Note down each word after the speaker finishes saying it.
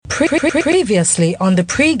Previously on the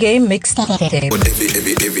pre-game mixtape.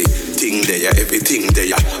 Everything there, everything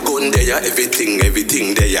there. Gun there, everything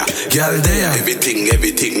there. Girl there, everything there.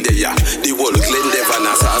 The whole Glen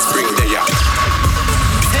and Spring there.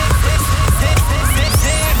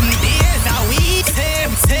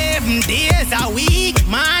 7 days a week,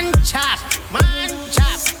 man chop.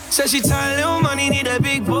 Said she tired, little money, need a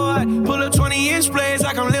big boy. Pull up 20-inch blades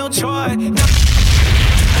like I'm Lil Troy.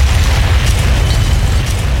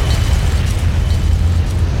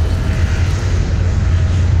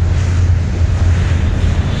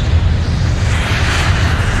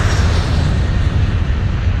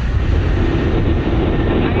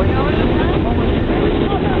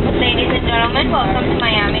 Welcome to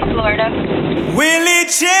Miami, Florida. Willie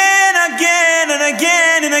Chin again and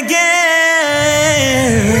again and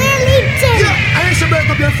again. Willie Chin. Yeah, I should break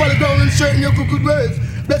up your fall down and straighten your crooked ways.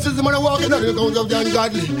 Blessings the man walking on the account of the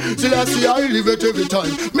ungodly. Still I see I live it every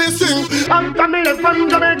time. Me sing. I'm coming from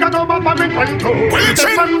Jamaica to Bapamiquanto.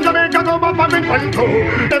 From Jamaica to Bapamiquanto.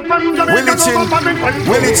 From Jamaica to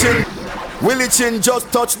Bapamiquanto. Willie Chin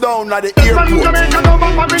just touched down at the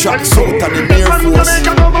airport. Tracks out at the Air Force.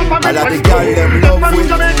 All of the girl them love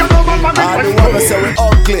with. All the women say we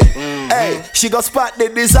ugly. Hey, she got spot the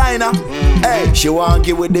designer. Hey, she want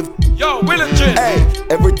give with the. Yo, Willie Chin. Hey,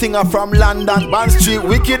 everything are from London, Bond Street.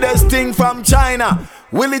 Wickedest thing from China.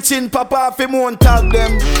 Willie Chin papa fi won't tag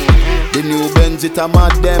them. The new Benz it a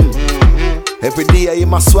mad them. Every day he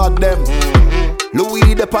must swag them.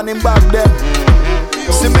 Louis dep on him back them.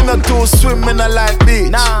 See me not too swim, me not like beach.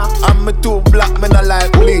 Nah, I'm me too black, me not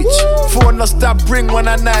like bleach. Phone no stop ring when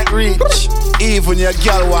a night reach. Even your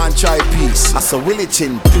girl want try peace. I saw Willie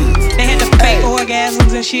Chin please. They had the fake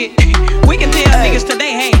orgasms and shit. We can tell niggas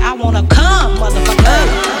today, hey, I wanna come, motherfucker.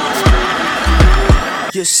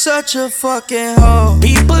 You're such a fucking hoe.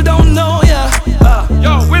 People don't know ya.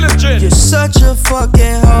 Yo, Willie Chin. You're such a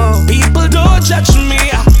fucking hoe. People don't judge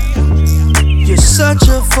me. You're such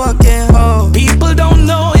a fucking hoe. People don't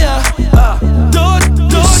know ya.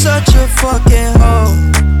 You're such a fucking hoe.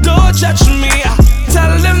 Don't judge me.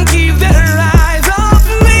 Tell them keep their eyes off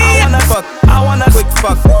me. I wanna fuck. I wanna quick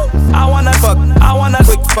fuck. I wanna fuck. I wanna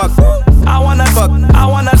quick fuck. I wanna fuck. I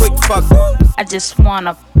wanna quick fuck. I just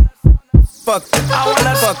wanna fuck. I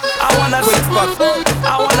wanna fuck. I wanna quick fuck.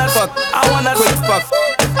 I wanna fuck. I wanna quick fuck.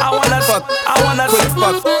 I wanna fuck. I wanna quick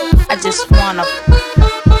fuck. I just wanna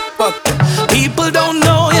fuck. People don't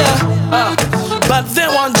know ya, but they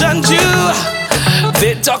won't judge you.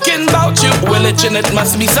 They talking about you. Willie Chin, it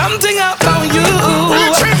must be something about you.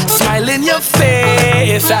 Smile in your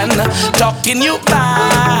face and talking you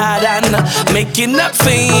bad and making up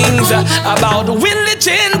things about Willie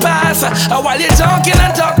Chin pass. While you're talking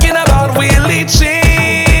and talking about Willie Chin,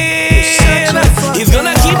 he's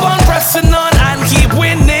gonna keep on pressing on and keep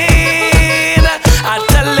winning. I'm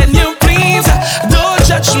telling you, please don't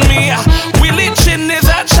judge me. Willie Chin is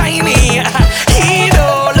a Chinese. He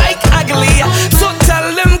don't like ugly, so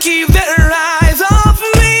tell them keep their eyes off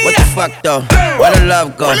me. What the fuck though? Where the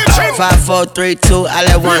love go? 5, 4, 3, 2, I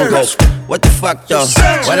let one go. What the fuck though?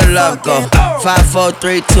 Where the love go? 5, 4,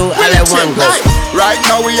 3, 2, I let one go. Right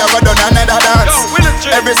now we have done another dance.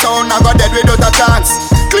 Every sound I got dead without a chance.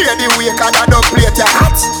 Clear the way 'cause I don't play your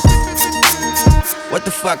hat. What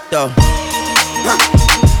the fuck though?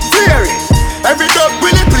 Clear it. Every dog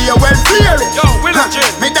will play well clear it. Yo, Willie Chin.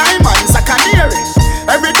 Me diamonds I can hear it.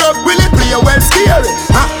 Every dog will play well scary.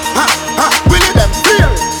 Willie them clear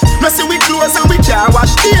it. No see we close and we can't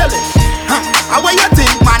wash daily. How you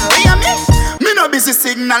think man lay me? Me no busy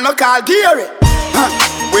signal no call gear it.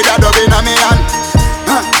 With a dub in a me hand.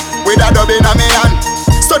 With a dub in a me hand.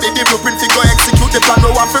 Study the blueprint fi go execute the plan.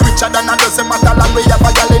 We want for richer than a dozen matter land. We have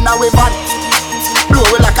a girl in a we van. Blow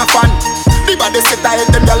it like a fan. The body set ahead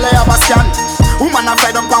them girl they have a scan. Woman a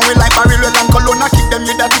fight up and we like barrel and cologne. Kick them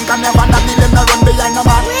with that thing and never not the them a run behind a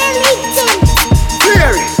man.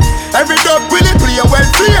 Clear it. Every dog will play well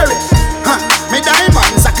clear it. Me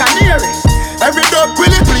diamonds I can hear it. Every dog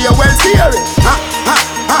will play well clear it.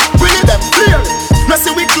 Will them clear it. No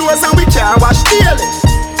see we close and we can't wash daily.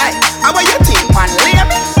 Hey, how you think man lay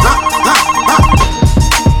me?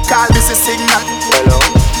 Call this a signal. Hello.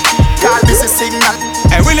 Call this a signal.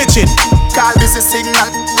 Hey Willie Chin. Call this a signal.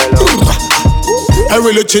 Hello. Hey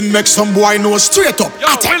Willie Chin make some boy know straight up.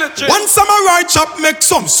 One samurai chop make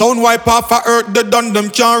some sound wipe off a earth. The done them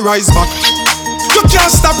can't rise back. You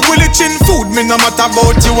can't stop Willie Chin food. Me no matter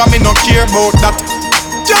about you and me no care about that.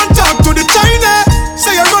 Can't talk to the China.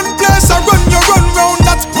 Say you run place, I run, you run round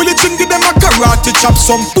that. Willie Chin give them a karate chop.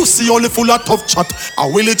 Some pussy only full of tough chat. A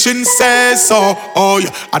Willie Chin says so. Oh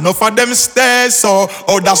yeah, enough of them stairs so.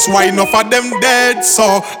 Oh that's why enough of them dead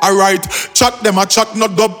so. Alright, chat them a chat,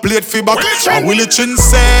 not dub plate feedback. A Willie Chin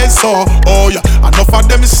says so. Oh yeah, enough of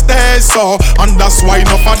them stairs so. And that's why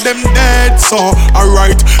enough of them dead so.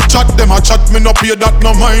 Alright, chat them a chat, me no pay that,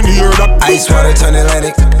 no mind hear that. Ice water turn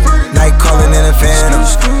Atlantic, night calling in a phantom.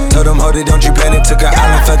 Told them hold it, don't you panic. Took an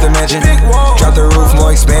island, felt the mansion. Drop the roof,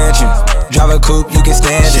 more expansion. Drive a coupe, you can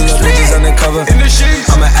stand it. Bitches undercover,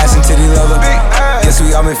 I'm an ass and titty lover. Guess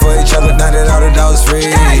we all meant for each other. Now that all the dogs free,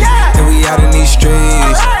 and we out in these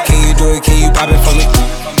streets. Can you do it, can you pop it for me?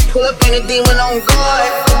 Pull up in a demon on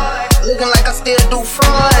guard, looking like I still do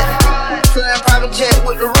fraud. Flying private jet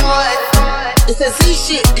with the rod. It's that Z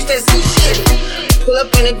shit, it's that Z shit. Pull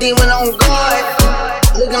up in a demon on guard,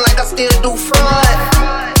 looking like I still do fraud.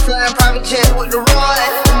 Flying private jet with the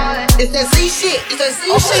rod. It's that Z shit, it's that Z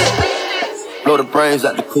shit. Blow the brains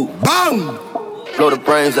out the coop. Bang! Blow the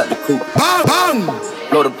brains out the coop. Bang, bang!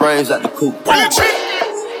 Blow the brains out the coop. Bang,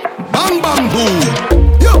 bang, boom.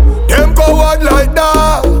 Yo, them go out like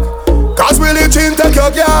that. Cause Willie Chin take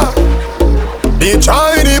your girl. The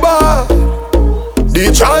Chinese bar.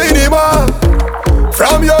 The Chinese bar.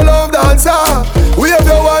 From your love dancer, we have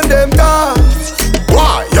your one them dance.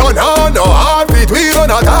 Why? You know no heartbeat, we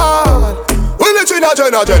gonna dance. Willie Chin a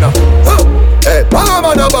Jenna. Hey, banga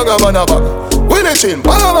mana banga mana banga. Willie Chin,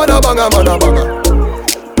 banga mana banga mana banga.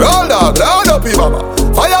 Roll dog, loud up your mama.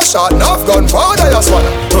 Fire shot, enough gun, powder your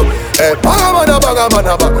swallow. Hey, banga mana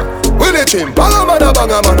banga. Willie Chin, banga mana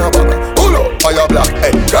banga. Uno, fire black.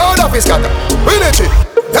 Hey, round up his scatter. Willie Chin,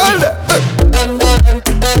 tell them.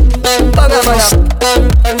 Banga mana.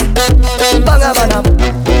 Banga mana.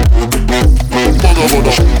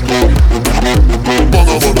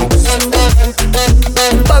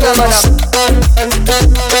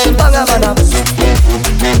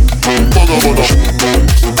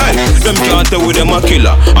 Hey, them can't tell with them a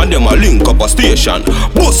killer, and them a link up a station.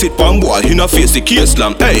 Bust it pan boy, in a face the case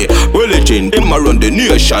slam. Hey, Willie Chin, them a run the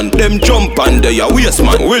nation. Them jump and they a waste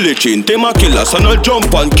man. Willie Chin, them a killer, so no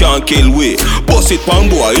jump and can't kill we. Bust it pan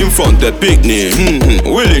boy in front the picnic.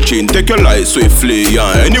 Willie Chin, take your life swiftly.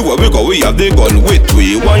 Yeah, anywhere we go, we have the gun with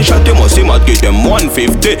we. One shot them must him at get them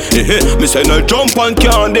 150. Me say no jump and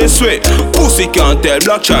can't this way. Pussy can't tell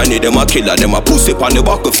black Chinese, them a killer. Them a pussy pan the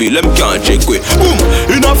battlefield, them can't check we. Boom,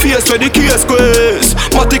 in a face where the case squeeze.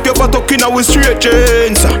 Matic up a talking with straight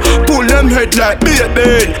chains. Pull them head like bait.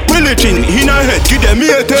 Willie Chin, in a head, give them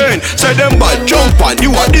 18. Say them bad jump and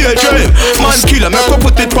you a daydream. Man killer, make up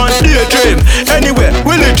put it on daydream. Anyway,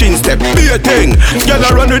 Willie Chin step, be a thing. Y'all a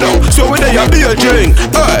run it down, so when they a be a drink.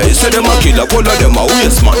 Hey, say them a killer, all of them a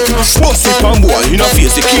waste man. Bust it on boy, in a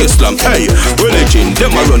face the case slam. Hey, Willie Chin,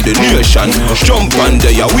 them a run the nation. Jump and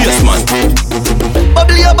they a waste man.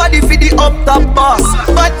 Bubble your body for the up top boss.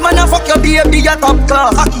 Bad man a fuck your baby a top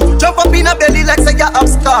class. Jump up in a belly like say you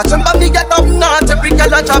upstart. Jump up me get up notch, every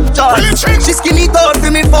girl a chop chop. She skinny tall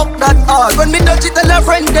for me fuck that hard. When me touch it tell her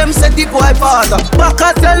friend them say the boy father. Back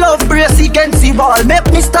as your love brace against the ball. Make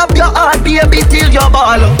me stop your heart baby till your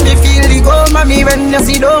ball. Me feel the go mommy when you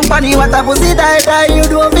see don't funny. What a pussy die you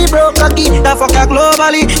don't be broke cocky. That fuck her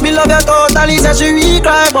globally. Me love you totally. Say she weak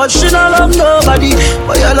cry but she don't love nobody.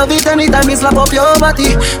 But you love it anytime me slap up your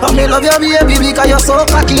body. And me love your baby because you're so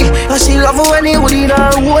cocky. And she love you when you would in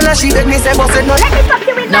her hole. And she beg me say but say no let me fuck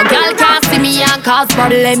you with no girl can't see me and cause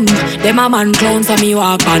problem. Them a man clown so me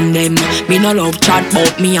walk on them. Me no love chat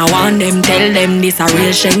but me I want them. Tell them this a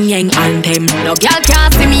real Shen Yang anthem. No girl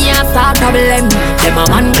can't see me and start problem. Them a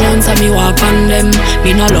man clown so me walk on them.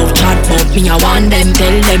 Me no love chat but me I want them.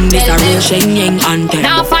 Tell them this a real Shen Yang anthem.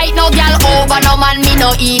 Now fight no girl over no man, me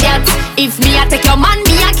no idiot. If me a take your man,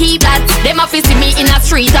 me a keep that. Them a see me in a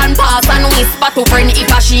street and pass and whisper to friend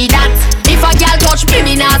if I she that. If a girl touch me,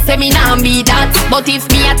 me nah say me nah be that. But if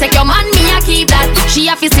me a take your man, me a keep that. She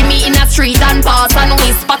a see me in a street and pass and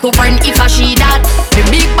whisper to friend if I she that. Me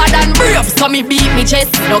big bad and brave, so me beat me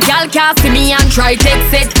chest. No girl can't see me and try take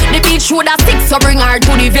set. The bitch would a stick, so bring her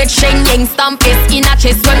to the vet. Shen Yang stamp face in a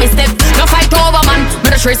chest when me step. No fight over man,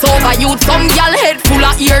 me the stress over youth. Some girl head full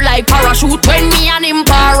of ear like parachute. When me and him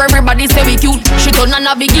par, everybody say we cute. She turn a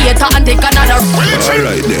navigator and take another.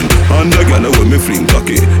 Alright then, and the girl when me fling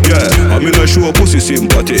cocky. Yeah, I'm in a show pussy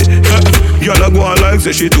sympathy. Y'all a go on like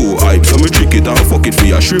say she too hype, so me trick it and fuck it for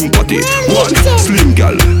your shrimp patty. One, slim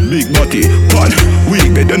girl, big body. One, weak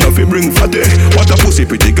bed enough to bring fatty. What a pussy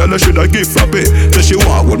pretty girl, I should I give frappe. So she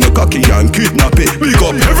walk with me cocky and kidnap it. Pick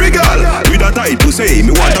up every girl with a tight pussy.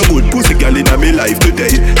 Me want a good pussy girl in my life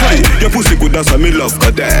today. Hey, your pussy good that's why me love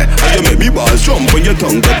go there. And you make me balls jump when your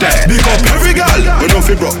tongue go there. Big up every girl, when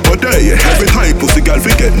nothing broke go there. Every high pussy girl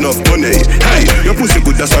fi get enough money. Hey, your pussy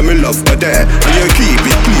good, that's why me love go there. And you keep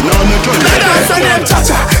it clean, all my joint go there. Dance and them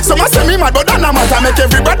cha-cha. Some a say me mad, but that no matter. Make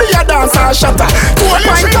everybody a dance and shatter. 4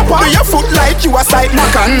 pint topper, do your foot like you a sight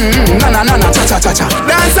maca. Na na na na cha cha cha cha.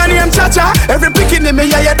 Dance and them cha-cha. Every picking in me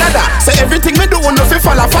yeah ya dada. Say everything me do no fi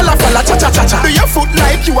falla cha cha cha cha. Do your foot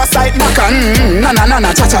like you a sight maca. Na na na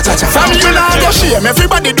na cha cha cha cha. From you now go shame.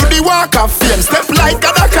 Everybody do the walk of fame. Step like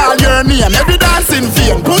God call your name. Every dancing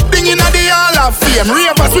fame. Put thing in the hall of fame.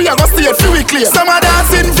 Ravers we a go stay fi we clear. Some a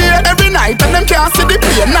dancing fear every night and them can't see the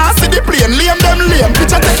plane. Nah see the plane. Lame them lame.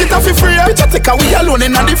 Picture take it off fi free. Picture take a we alone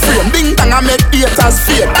in the frame. Ding dang a make haters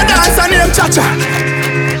fear. A dance and name cha cha.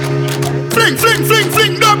 Fling, fling, fling,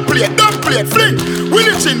 fling, dub plate, fling.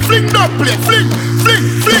 Willie chin, fling, dub plate, fling.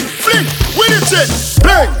 Willie chin,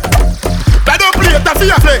 fling. That dub plate a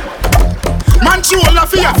fear fling. Man shoulder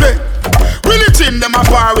fear fling. Willie chin them a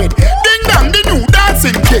forward. Ding dang the new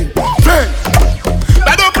dancing king. Fling.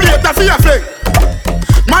 That dub plate a fear fling.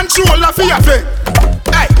 Man shoulder fear fling.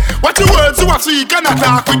 Hey, what the words you have so you cannot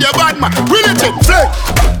talk with your bad man. Willie chin, fling.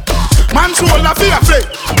 Man shoulder fear fling.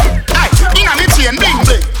 Hey, inna me chain, ding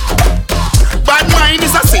ding. Bad mind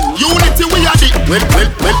is a sin, unity we are the. Will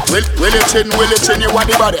it chin, you are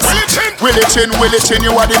the baddest. Will it chin,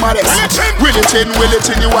 you are the maddest. Will it chin,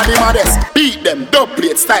 you are the maddest. Beat them, dub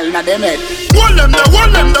plate style na them head. Wall them there.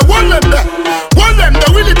 Wall them there, will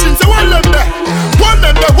it chin, say wall them there. Wall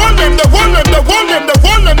them there.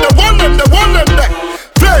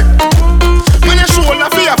 Flick, when you shoulder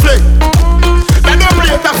for your flick. That dub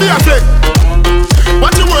plate a for your flick.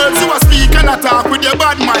 What the words you are speak and talk with your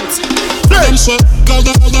bad minds. Them shit, girl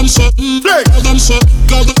them shit, play. Them shit,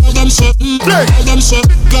 girl them shit, play. Them shit,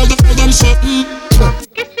 girl them shit.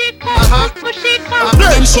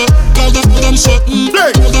 Them shit, girl them shit,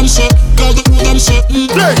 play. Them shit, girl them shit,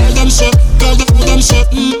 play. Them shit, girl them shit.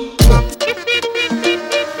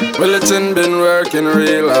 Well, it's been working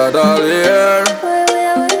real hard all year.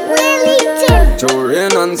 Through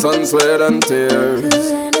rain and sun, sweat and tears.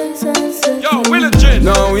 Yo, Willie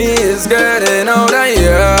now he is getting out of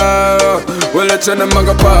here. Willie Chin, them a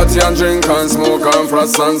go party and drink and smoke and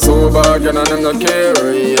frost and sober again and them not care,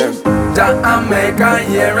 yeah. Jamaica,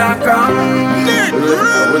 here I come.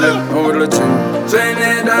 Willie Chin,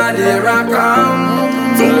 Trinidad, here I come.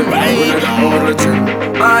 Willie Chin,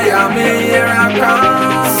 Miami, here I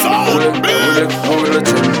come. Willie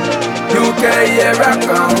Chin, UK, here I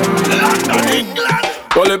come. London, England.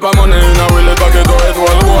 Pull up a money in a Willie pocket or it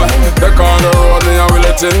was boy. They on the road me a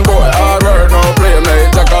Willie Chin boy. Hard work no play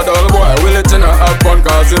mate, Jack a dull boy. Willie Chin a have fun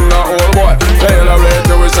cause him not old boy. Fail a rate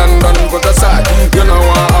tuition done put aside. You know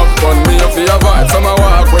I have fun, me a feel vibe. Some a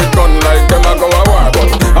walk with gun like them a go a war.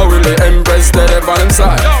 But I Willie impress steady on him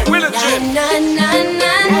side. Yo, Willie Chin. Na na na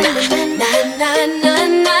na na na na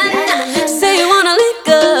na na. Say you wanna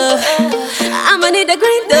lick up, I'ma need a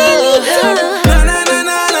grinder.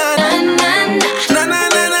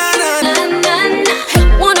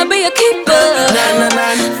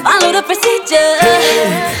 Follow the procedure.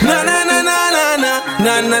 Na na na na na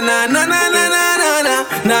na na na na na na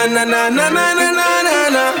na na na na na na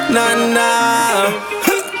na na na.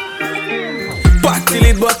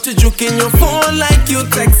 Party but you juking your phone like you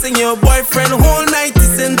texting your boyfriend whole night.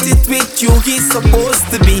 Isn't it with you he's supposed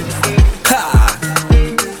to be? Ha.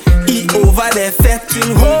 He over there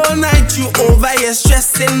fetting whole night. You over here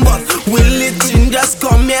stressing, but will it just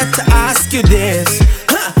come here to ask you this?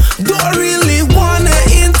 Don't really wanna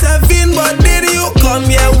intervene, but did you come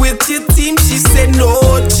here with your team? She said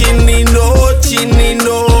no, Chinny, no, Chinny,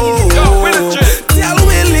 no. Tell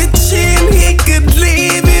Willie Chin he could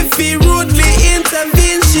leave if he rudely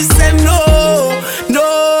intervened. She said no,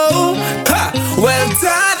 no. Ha. Well,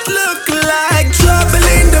 that look like trouble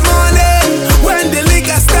in the morning when the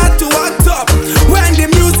liquor start to act up, when the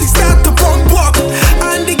music start to pump up,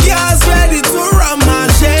 and the girls ready to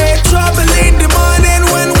ramage. Trouble in the morning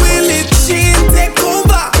when take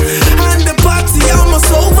over and the party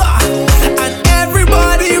almost over and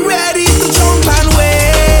everybody ready to jump and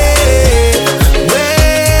wave.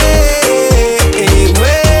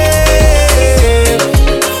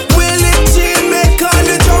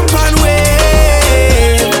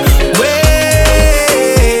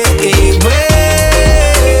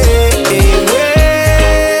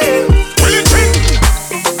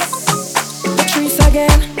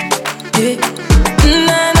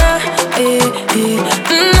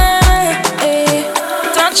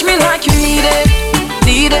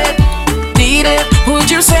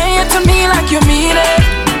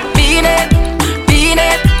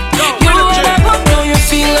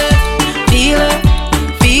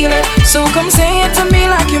 So come say it to me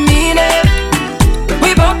like you mean it.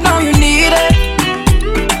 We both know you need it.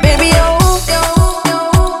 Baby,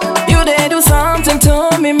 you did do something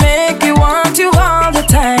to me, make me want you all the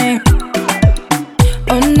time.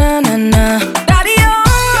 Oh na na na, daddy,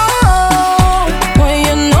 when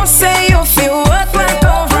you know say you feel worth like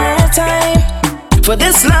overtime for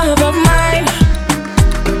this love of mine.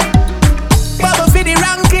 Bubble for the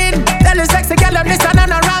ranking, tell the sexy girl I'm listen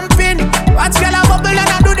and a ramping. Watch girl a bubble and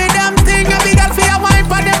I do the damn thing. A big girl for your wine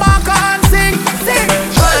for the mark and sing.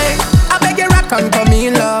 Hey, I beg you rock on to me,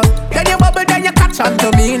 love. Then you bubble, then you catch on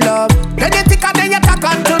to me, love. Then you tick and then you tack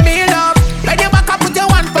on to me, love. Then you back up, put your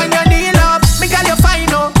one on your knee, love. Me girl you fine,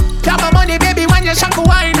 oh. Drop my money, baby, when you shack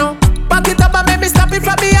wine, oh. Back it up and make me stop it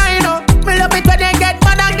from behind, oh. Me love it when you get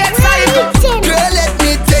mad and get psycho. Girl, let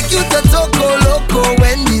me take you to Toco Loco.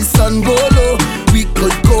 When the sun go low, we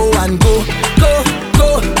could go and go, girl,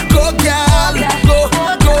 go.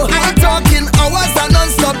 I'm talking hours and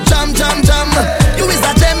non-stop jam. You is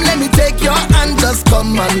a gem, let me take your hand, just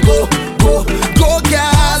come and go, girl, go.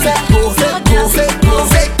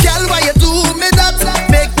 Say, girl, why you do me that?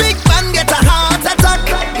 Make big man get a heart attack,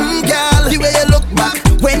 girl. The way you look back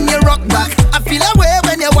when you rock back, I feel away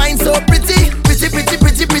when you whine so pretty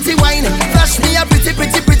wine. Flash me a pretty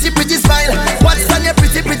smile. What's on your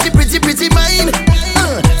pretty mind?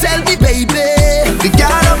 Tell me, baby. The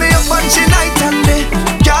girl on me up when she night and day.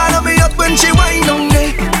 Girl on me up when she whine on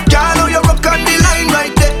day. Girl on you rock on the line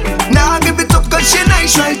right there. Now give it up 'cause she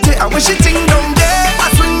nice right there. And when she ting down there, I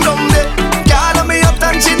swing down there. Girl on me up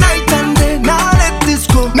and she night and day. Now let this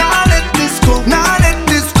go.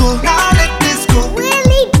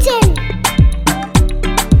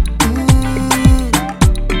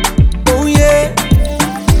 Oh yeah.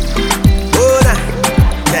 Oh nah.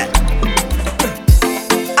 Yeah.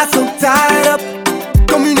 I'm so tied up.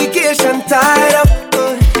 Communication tied up.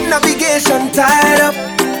 Navigation tied up.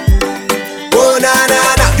 Oh na na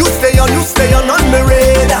na. You stay on my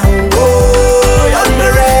radar. Oh, on my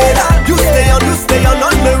radar. You stay on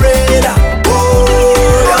my radar.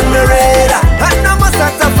 Oh, on my radar. And I must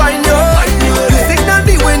have to find you. You signal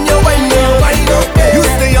me when you wind up. You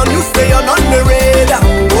stay on my radar.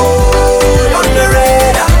 Oh, on my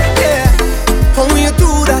radar. Yeah. How you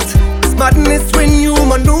do that? It's madness when you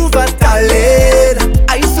maneuver, darling.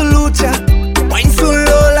 I salute ya. Wine so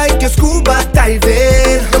low like a scuba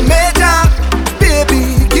diving. The major, baby,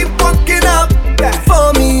 keep walking up.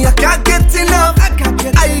 For me, I can't get enough.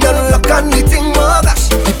 I don't look on the thing, oh gosh.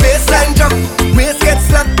 The baseline drop, waist gets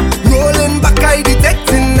slack. Rolling back, I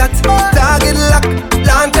detecting that. Target lock,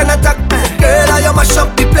 launch and attack. Girl, I mash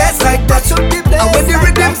up the place like that. And when the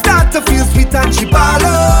rhythm start to feel sweet and she ball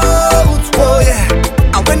out, oh yeah.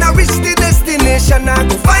 And when I reach the destination, I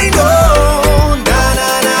go find out. Na.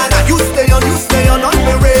 You stay on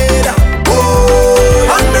my radar.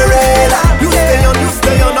 Oh, on my radar. You stay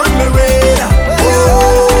on my radar.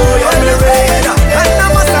 Oh, on my radar. And I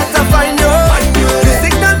must have to find you. You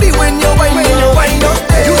signal me when you wind up.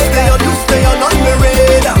 You stay on my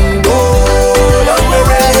radar. Oh, on my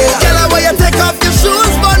radar. Girl, I want you take off your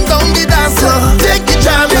shoes, burn down the dance floor. Take the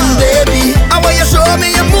jamming, baby. I want you show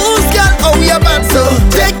me your moves, girl. Oh, you're bad, so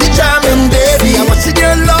take the jamming, baby. I want you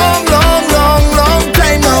there long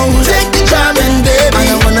time now. Take the jamming, baby. And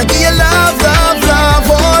I wanna give you love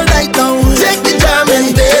all night now. Take the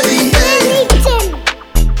jamming, baby.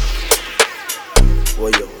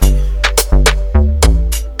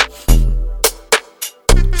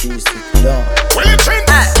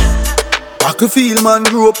 I can feel man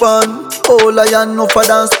grew up on. All I am no for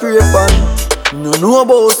dance scrape on. No know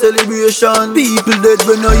about celebration. People dead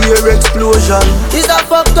when I hear explosion. It's a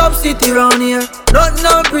fucked up city round here.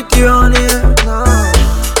 Not pretty round here.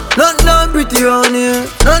 Not pretty round here.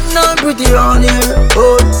 Not pretty round here.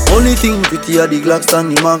 Oh, only thing pretty are the Glocks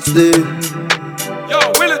and the Max them.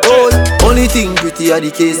 Oh, only thing pretty are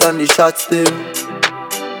the case and the shots them.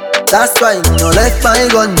 That's why me no left my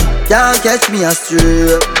gun. Can't catch me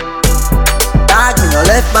astray. Dog, me no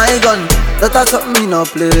left my gun. That's something me no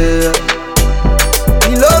play.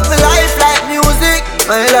 Me love my life like music.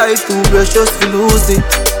 My life too precious to lose it.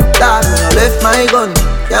 Dog, me no left my gun.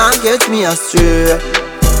 Can't catch me astray.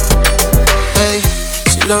 Hey,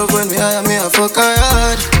 she love when me hire me a fuck her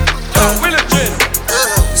hard.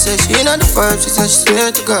 Say she ain't on the vibe, she said she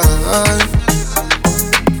swear to God.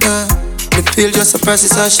 The pill just a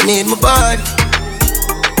process how she need my body.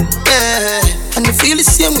 Yeah, and I feel the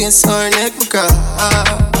same way so her neck my cry.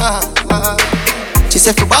 She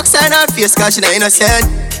said for box her not face cause she not innocent.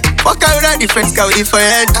 Fuck her with her difference cause we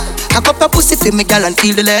different. I cup her pussy for me gal and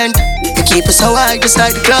feel the length. We keep her so high just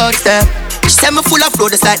like the clouds there. She said me full of flow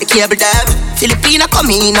just like the cable dam. Filipina come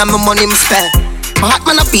in and my money me spend. My heart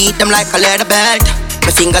man I beat them like a leather belt.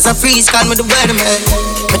 My fingers are freeze, call me the weatherman.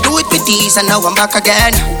 I do it with these and now I'm back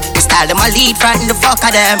again. My style them I lead, frighten the fuck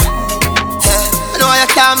of them. I know I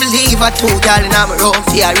can't believe I two y'all in my room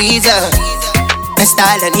for a reason. My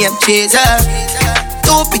style and name chaser.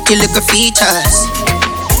 Two pretty little features.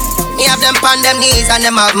 Me have them on them knees and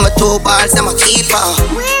them have my two balls, them a keeper.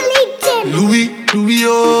 Louis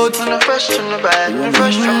out. I'm fresh from the bag, I'm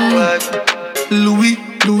fresh from the work. Louis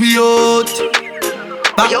out.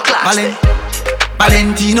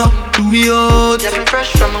 Valentino, Louis out. Yeah, me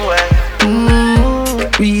fresh from the work.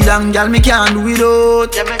 We damn gal, me can't do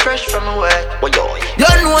without. Yeah, me fresh from the work. You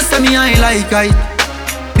know say me I like it.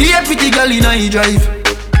 Be a pretty girl in a drive.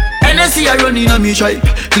 And I see her running on me stripe.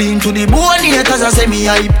 Clean to the bone here cause I say me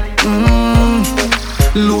hype.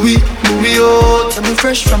 Louis out. Yeah, me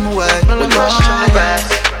fresh from the work. Me fresh from the work.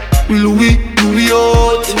 Louis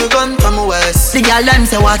out. You gun from the west. The girl them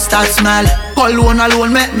say what's that smell?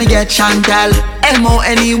 Alone make me get Chantel.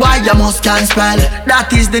 M-O-N-E-Y you must can spell.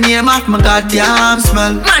 That is the name of my goddamn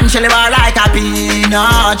smell. Man shell bar like a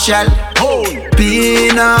peanut shell. Oh,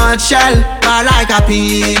 peanut shell. Bar like a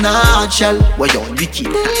peanut shell. Why you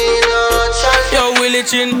wicked? Peanut shell. Yo, Willie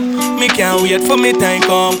Chin, me can't wait for me time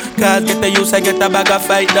come. Cause get the use, I get a bag of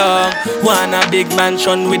fight dog. Want a big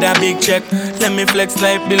mansion with a big check. Let me flex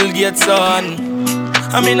like Bill Gates son.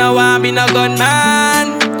 I mean I want be no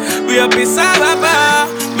gunman. We up in Sababa.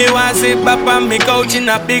 Me want sit back on me couch in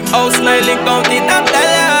a big house, smiling counting up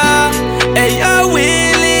dollar. Hey yo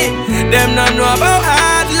Willie, them don't know about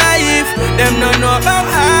hard life. Them don't know about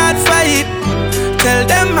hard fight. Tell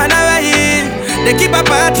them man alright. They keep a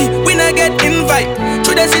party, we not get invite.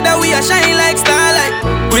 Should they see that we are shine like starlight?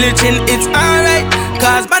 Willie Chin, it's alright.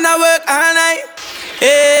 Cause man I work all night.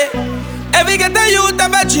 Hey, every get a youth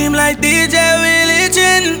have a dream like DJ Willie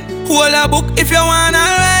Chin. Hold a book if you wanna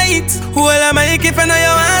write. Hold a mic if you know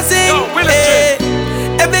you wanna sing. Hey,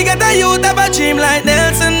 every get a youth have a dream like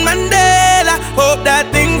Nelson Mandela. Hope that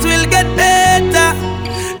things will get better.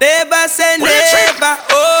 Never say never.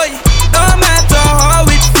 Oh, no matter how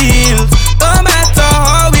it feels, no matter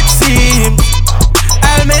how it seems,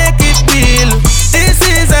 I'll make it real. This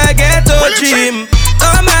is a ghetto dream.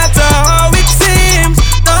 No matter how it seems,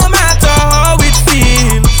 no matter how it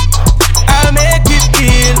feels, I'll make it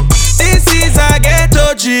real. This is a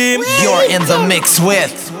ghetto dream. You're in the mix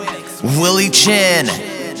with Willie Chin.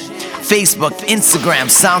 Facebook, Instagram,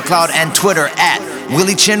 SoundCloud, and Twitter at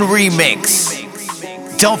Willie Chin Remix.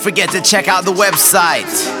 Don't forget to check out the website,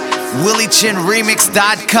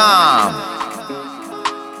 WillieChinRemix.com.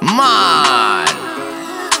 Man.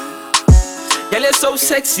 Girl, you're so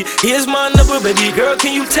sexy. Here's my number, baby girl,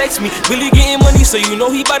 can you text me? Really getting money, so you know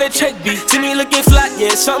he bout to check me. See me looking flat,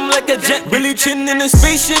 yeah, something like a jet. Really chin in a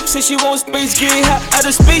spaceship, say she want space, get hot out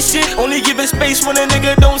of spaceship. Only giving space when a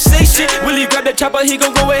nigga don't say shit. Willie grab the chopper, he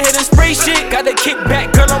gon' go ahead and spray shit. Gotta kick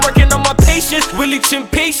back, girl, I'm working on my patience. Willie Chin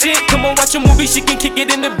patient, come on, watch a movie, she can kick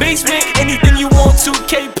it in the basement. Anything you want,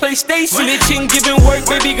 2K, PlayStation. Willie Chin giving work,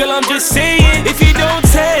 baby girl, I'm just saying. If you don't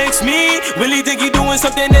text me, really think you doing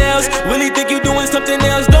something else. Really think you doing something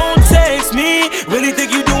else, don't text me. Really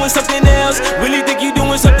think you doing something else. Really think you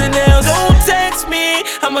doing something else, don't text me.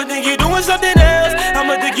 I'ma think you doing something else.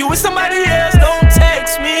 I'ma think you with somebody else, don't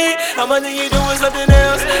text me. I'ma think you doing something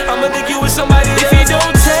else. I'ma think you with somebody else. If you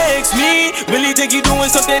don't text me, really think you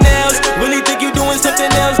doing something else. Really think you doing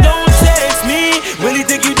something else, don't text me. Really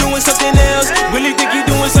think you doing something else. Really think you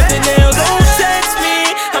doing something else, don't text me.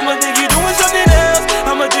 I'ma think you doing something else.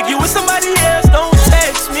 I'ma think you with somebody else, don't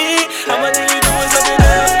text me. I'ma think you doing something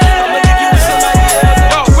else. I'ma think you with somebody else.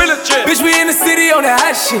 Bitch, we in the city on that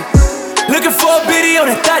hot shit. Looking for a biddy on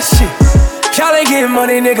that thot shit. Y'all ain't getting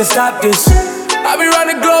money, nigga, stop this. I be round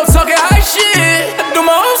the globe talking high shit. I do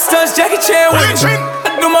my own stunts, Jackie Chan with it.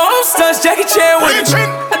 I do my own stunts, Jackie Chan with it.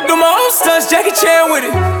 I do my own stunts, Jackie Chan with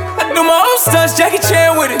it. I do my own stunts, Jackie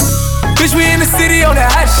Chan with it. Bitch, we in the city on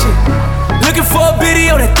that hot shit. Looking for a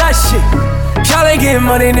biddy on that thot shit. Y'all ain't getting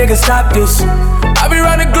money, nigga, stop this. I be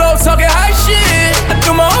round the globe talking high shit. I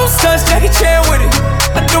do my own stunts, Jackie Chan with it.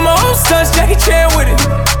 I do my own stunts, Jackie Chan with it.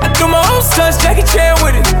 I do my own stunts, Jackie Chan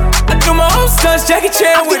with it. I do my own stunts, Jackie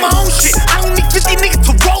Chan with it. I do my own shit. I don't need 50 niggas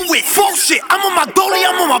to roll with. Full shit. I'm on my goalie,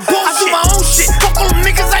 I'm on my bullshit. I do my own shit. Fuck all them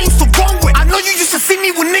niggas I used to roll with. I know you used to see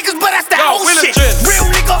me with niggas, but that's that old shit. Real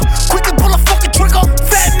nigga, quick to pull a fucking trigger.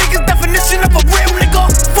 Fat niggas, definition of a real nigga.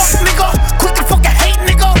 Fuck nigga, quick to fucking hate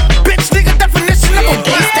nigga. Bitch nigga, definition of a real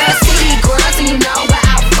nigga. That city girls and you know where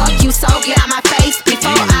I fuck you, so get out my face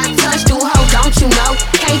before I touch you, hoe, don't you know?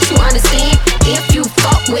 Can't you understand? If you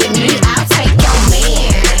fuck with me, I'll take your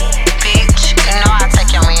man. Big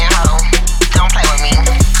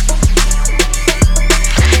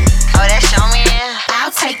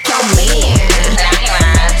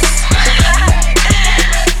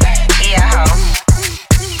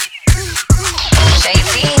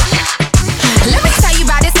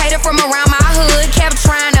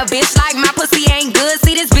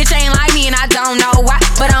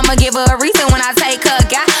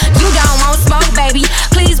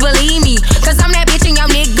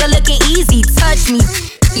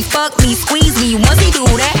fuck me, squeeze me. Once he do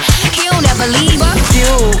that, he'll never leave. Fuck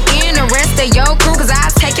you and the rest of your crew, cause I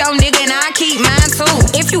take your nigga and I keep mine too.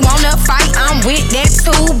 If you wanna fight, I'm with that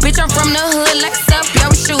too. Bitch, I'm from the hood, lace up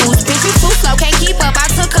your shoes. Bitch, you too slow, can't keep up. I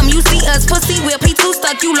took him, you see us, pussy whip, he too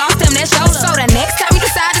stuck, you lost him, that's your luck. So the next time you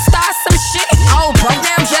decide to start some shit, oh, broke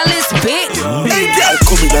down, jealous bitch. Hey, girl,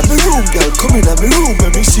 come in my room, girl, come in my room.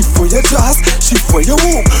 Let me shift for your jaws, shift for your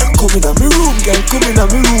womb. Come in my room, girl, come in my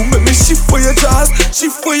room. Let me shift for your jaws,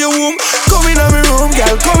 shift for your womb. Come in my room,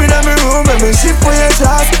 girl, come in my room. Let me shift for your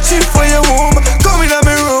jaws, shift for your womb. Come in my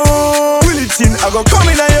room. Willie Chin, I go come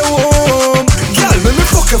in your womb. Girl, when me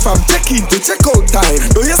fuck you from check-in to check-out time.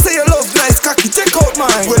 Though you say you love nice cocky, check out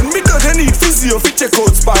mine. When me done, you need physio fi check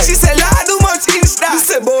out spine. She say, Lord, how much inch that? Me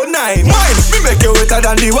say, about 9. Mine, me make you wetter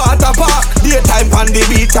than the water park. Daytime on the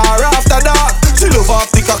beach or after dark. She love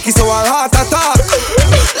off the cocky so her heart attack.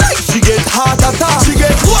 Like she get heart attack. She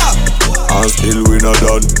get what? And still we not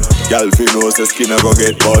done. Girl fi know say skin a go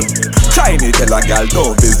get bun. Try me tell a girl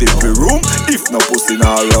don't visit the room if no pussy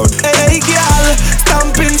not around. Hey girl,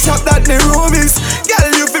 stamping shop that the room is. Girl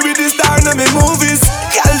you fi be the star in me movies.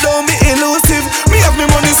 Girl don't be elusive. Me have me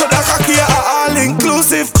money so that cocky are all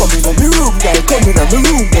inclusive. Come in my room, girl, come in my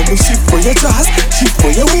room. Let me shift for your jaws, shift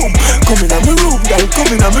for your womb. Come in my room, girl,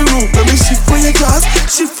 come in my room. Let me shift for your jaws,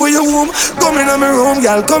 shift for your womb. Come in my room,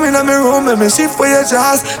 girl, come in my room. Let me shift for your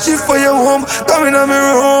jaws, shift for your womb. Come in my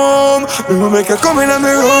room. We will make her come in my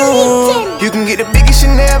room. You can get the biggest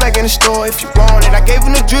Chanel back in the store if you want it. I gave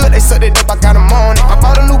them the drill, they sucked it up, I got them on it. I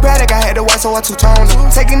bought a new Patek, I had to white so I two-toned it.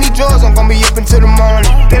 Taking these drugs, I'm gon' be up until the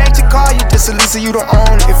morning. That ain't your car, you just a Lisa, you don't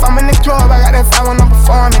own it. If I'm in the club, I got that 5 when I'm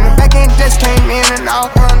performing. The back end just came in and all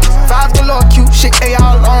on it. 5 galore, cute shit, they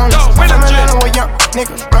all on it. I'm in Atlanta with young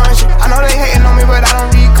niggas run shit. I know they hating on me, but I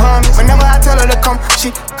don't read comments. Whenever I tell her to come,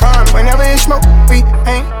 she come. Whenever it smoke, we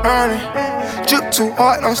ain't running. Juke too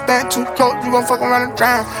hard, don't stand too close, you gon' fuck around and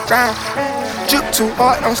drown, drown. Juke too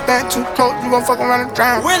hard, don't stand too close, you gon' fuck around and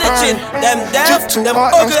drown. Religion, them deaf, them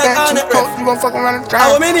hard, ugly don't stand on too the close, earth. you gon' fuck around and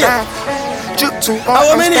drown, drown. Juke too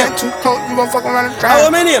hard, don't stand too close, you gon' fuck around and drown. Our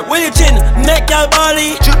mini, Willie Chin, make y'all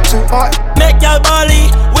bally. Juke too hard, make y'all bally.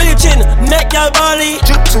 Willie Chin, make y'all bally.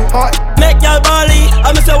 Juke too hard, make y'all bally.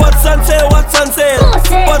 I'm say what's on sale, what's on sale,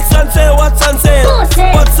 what's on sale, what's on sale,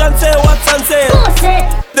 what's on sale, what's on sale.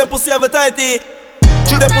 The pussy have a tighty.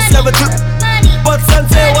 The pussy have a tip. What's on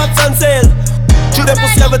sale, what's on sale. The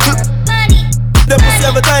pussy have a tip. The pussy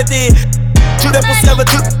have a tighty. The pussy have a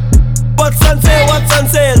tip. What's on sale, what's on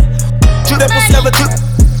sale. The pussy have a tip.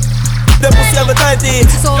 The pussy have a tighty.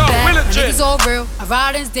 It's all bad, niggas all real. I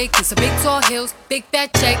ride in dick in some big tall hills, big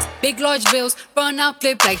fat checks, big large bills. Run out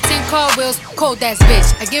flip like 10 car wheels. Cold ass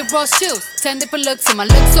bitch, I give raw chills. 10 different looks and my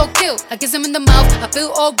lips so kill. I kiss him in the mouth, I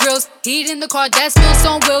feel all grills. Heat in the car, that smells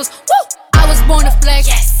on wheels. Woo! I was born to flex,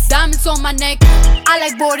 yes. Diamonds on my neck. I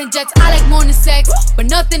like boarding jets, I like more than sex. But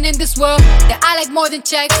nothing in this world that I like more than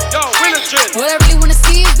checks. What I really wanna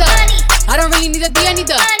see is the money. I don't really need a D, I need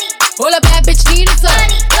the money. All a bad bitch need is the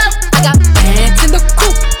money. I got bands in the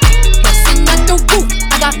coop, bustin' out the roof.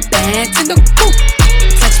 I got bands in the coop.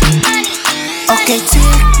 Touch me. Okay,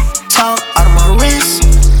 tick tock out of my wrist.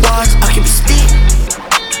 Watch, I keep a stick,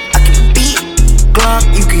 I keep a beat. Glock,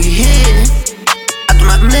 you can hear it.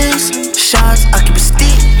 I miss shots, I keep a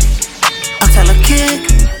stick. I tell a kick,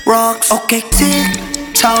 rocks. Okay, tick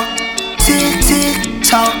tock, tick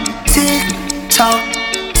tock, tick tock,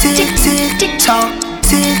 tick tock,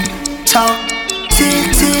 tick tock, tick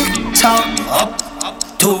tock. Up,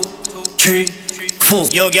 2, 3, 4.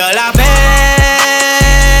 Yo, girl, I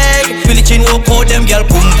beg. Willie Chin will put them girl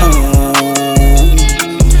boom boom.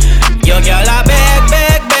 Yo, girl, I beg,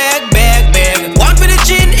 beg, beg, beg, beg. One Willie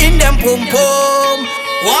Chin in them boom boom.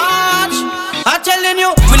 Watch, I'm telling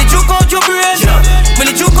you, will it juke out your brain? Will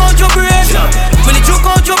it juke out your brain? Will it juke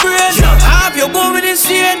out your brain? Have you going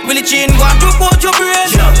insane? Will it Chin go and juke out your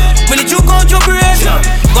brain? Will it juke out your brain?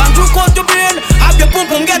 Go and juke out your brain. Have your pum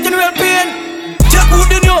pum getting real pain. Take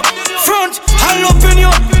wood in your front, hand up in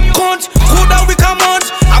your cunt. Cool down we come on.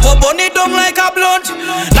 I go burn it down like a blunt.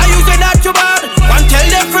 Now you say that you bad. One tell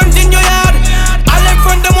them friends in your yard. All them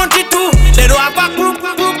friends them want it too. They don't have a group.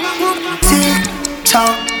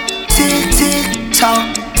 Talk, tick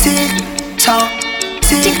tock, tick tock, tick tock,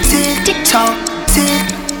 tick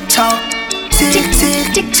tock, tick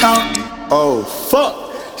tock. Oh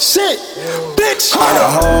fuck, shit, bitch. I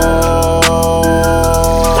got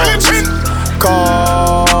home,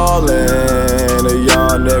 calling a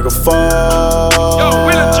young nigga phone.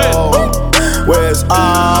 Where's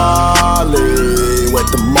Ollie with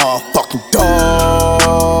the motherfucking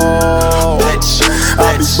dog? Bitch, I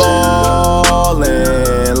be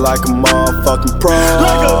ballin' like a motherfucking pro.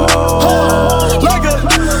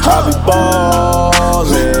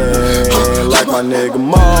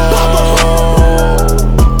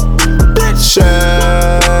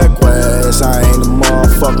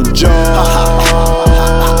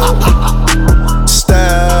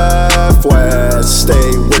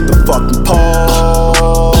 stay with the fucking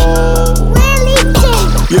pole.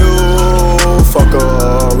 You fuck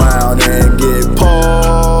around and get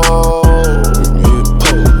pulled.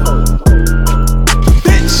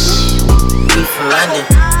 Bitch, we from London.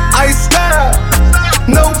 I style,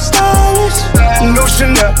 no stylish, no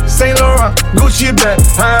Chanel, Saint Laurent, Gucci bag,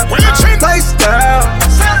 huh? Lifestyle,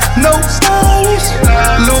 no stylish,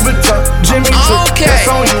 Louis Vuitton, Jimmy Choo, that's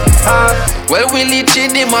on you, huh? Well, we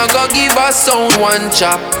leeching him and go give us sound one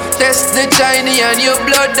chop. Test the Chinese and your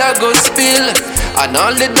blood that go spill. And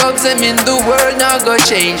all the dogs them in the world now go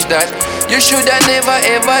change that. You shoulda never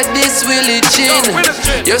ever diss Willie Chin.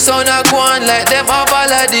 Your son a go on like them have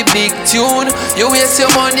all of the big tune. You waste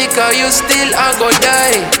your money cause you still a go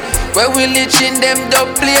die. Well, Willie Chin them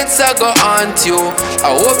dub plates a go haunt you.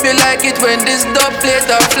 I hope you like it when this dub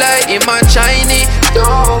plate a fly in my Chinese.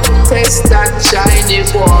 Don't test that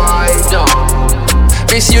Chinese boy, no.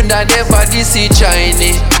 Miss you da never diss the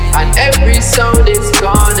Chinese. And every sound is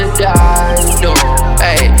gonna die, no.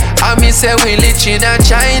 Hey, I me say Willie Chin a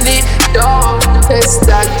Chinese. Don't test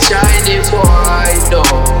that Chinese boy, no.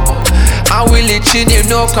 And Willie Chin you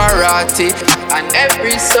know karate. And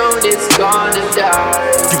every sound is gonna die.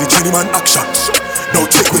 Give the Chinese man action. Now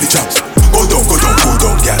take Willie jams. Go down, girl.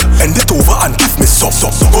 Bend it over and give me some.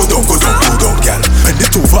 Go down, girl. Bend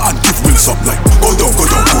it over and give Will some like. Go down, girl.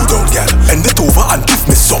 Bend it over and give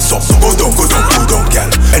me some. Go down, girl.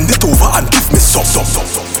 Bend it over and give me some.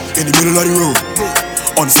 In the middle of the road,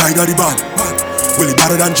 on side of the band, Willie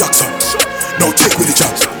better than Jackson. Now take Willie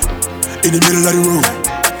jams. In the middle of the road,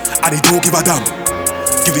 and he don't give a damn.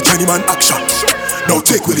 Give the Chinese man action. Now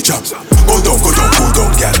take Willie jams. Go down, girl.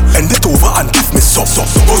 Bend it over and give me some.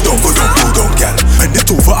 Go down, girl. Bend it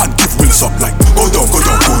over and give Will some like. Go down, girl.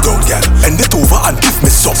 Bend it over and give me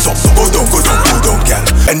some. Go down, girl.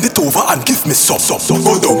 Bend it over and give me some.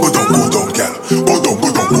 Go down, girl. Go down, girl. Go down,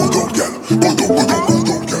 girl. Bend it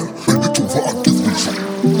over and give me some.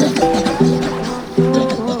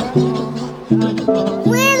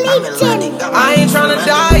 I ain't tryna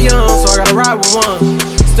die young, so I gotta ride with one.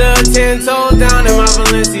 Stood 10 toes down in my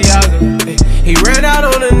Balenciaga. He ran out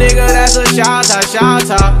on a nigga, that's a shot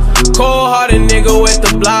top. Cold-hearted nigga with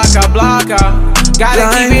the block out. Gotta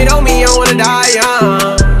keep it on me, I wanna die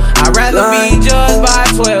young. I'd rather be judged by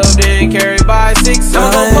 12 than carried by 6.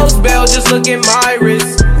 I'ma go post bail, just look at my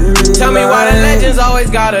wrist. Tell me why the legends always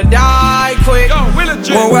gotta die quick.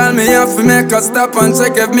 Well, while me have to make a stop and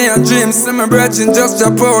check if me a dream. See my brethren just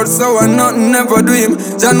drop out, so I nothing never dream.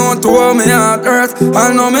 Just know to hold me heart earth.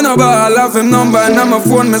 I know me no ball, have him number and on my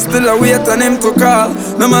phone, me still a wait on him to call.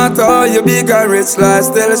 No matter how you big or rich, life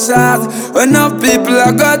still a shot. Enough people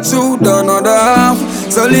I got you, don't know the half.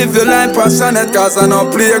 So live your life passionate, cause I no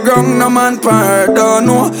playground, no man pan don't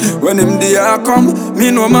know. When him day I come, me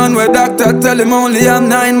no man where doctor tell him only I'm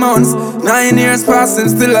 9 months. 9 years passing,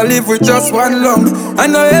 still I live with just one lung. I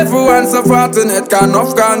know everyone's so fortunate, can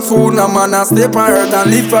enough gone soon. A man I stay on earth and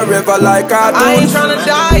live forever like I do. I ain't tryna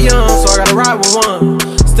die young, so I gotta ride with one.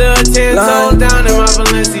 Stood 10 toes down in my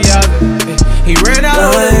Balenciaga. He ran out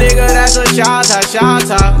on a nigga, that's a shot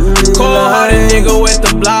top. Cold-hearted nigga with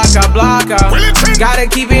the block out. Gotta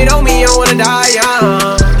keep it on me, I wanna die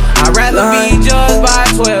young. I'd rather be judged by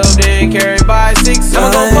 12 than carried by 6.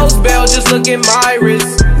 I'ma go post bail, just look at my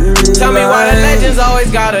wrist. Tell me why the legends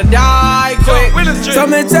always gotta die quick. So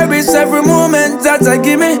me cherish every moment that I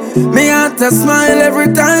give me. Me heart to smile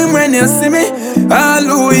every time when you see me. All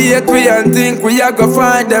who hate we and think we are gonna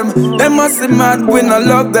find them. They must be mad, we not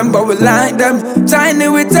love them but we like them. Tiny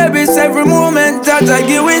we cherish every moment that I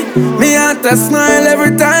give me. Me heart to smile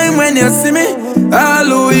every time when you see me. All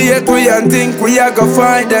who hate we and think we are gonna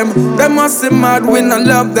find them. They must be mad, we not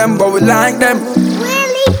love them but we like them.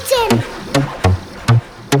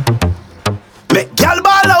 Make y'all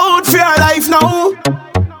ball out for your life now.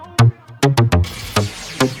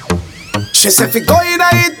 She said fi go in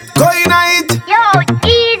it. Yo,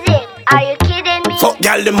 easy. Are you kidding me? Fuck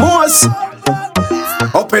y'all the most.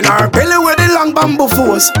 Up in our belly with the long bamboo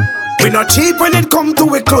force. We not cheap when it come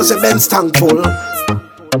to it close the Benz tank full.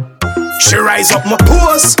 She rise up my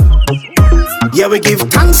post. Yeah, we give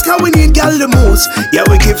thanks cause we need y'all the most. Yeah,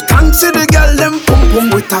 we give thanks to the girl them pum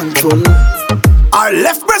we thankful. Our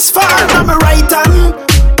left breast far on my right hand.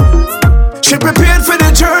 She prepared for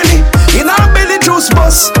the journey. In our belly juice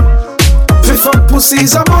bus. Fifth up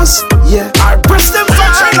pussies a must. Yeah, our breast them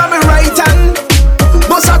far on my right hand.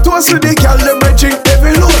 Bust a toast to the girl them we drink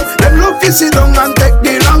every load. Them love to sit down and take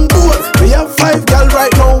the long boat. We have 5 gal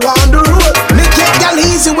right now on the road. Make it gal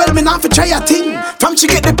easy, well me not for try a thing. From she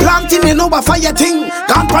get the planting, you know a fire thing.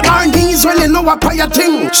 Gone on our knees is well, you know what your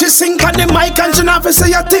thing. She sing on the mic and she never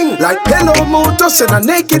say a thing. Like hello moto, send a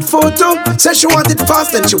naked photo. Say she want it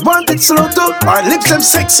fast and she want it slow too. Her lips them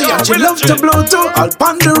sexy and she love to blow too. All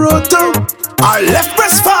on the road too. Her left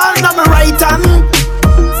breast fall on my right hand.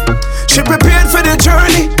 She prepared for the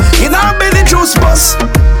journey. In her belly juice bus.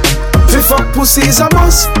 If fuck pussy is a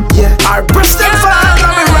must. Yeah. Her breast them fall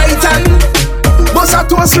on my right hand. Bust a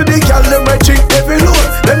toast with the girl, them I drink every load.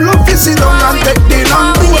 Them love to sit down and take the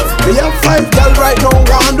long road. We have 5 girl right now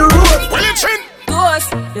on the road.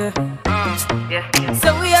 Toast, yeah.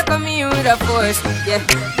 So we are coming here with a force, yeah.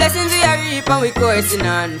 Blessings we are reap and we coursing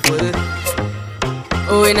on full.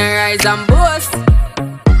 Oh, we not rise and boast.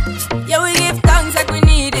 Yeah, we give thanks like we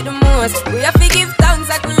need it the most. We have to give thanks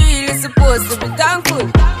like we really supposed to be thankful.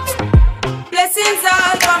 Blessings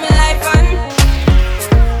all for my life and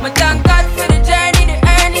my thank God for the journey, the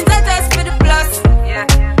earnings are just for the plus. Yeah,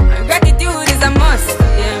 and gratitude is a must.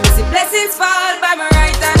 Yeah, we see blessings fall by my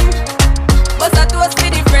right hand. But I toast for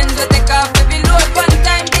the friends we take off every load. One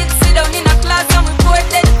time did sit down in a class and we both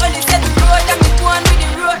dead. Only said the road and we go on with the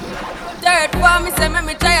road. Third form, me say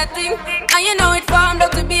me try a thing. And you know it formed out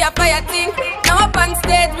to be a fire thing. Now up on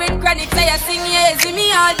stage with chronic say I sing. Yeah, see me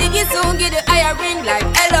all diggy soon get the higher ring. Like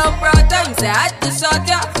hello brother, you say I had to shot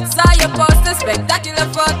ya. Saw your poster, spectacular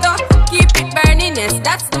photo. Keep it burning, yes,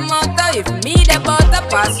 that's the motto. If me the butter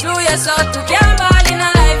pass through your soul to get all in a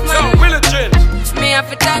life, man. Me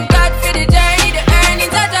have to thank God for the journey, the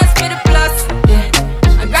earnings are just for the plus.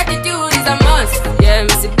 Yeah, and gratitude is a must. Yeah,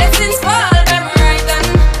 me see blessings fall by my right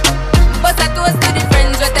hand. But I toast to the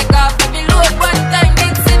friends we take off every load. One time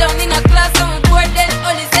did sit down in a class and we bored then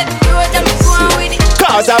only said the road and me go on with it.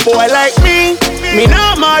 Cause a boy like me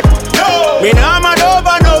not mad. No. Me not mad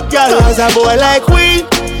over no girl. Cause a boy like we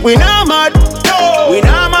not mad. No. We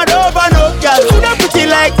not mad over no girl. She coulda pretty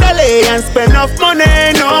like Dolly and spend enough money.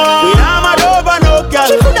 No. We not mad over no girl.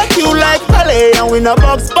 She coulda cute like Dolly and we no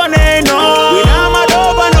Bugs Bunny. No. We not mad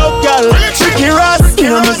over no girl. Tricky Ross, you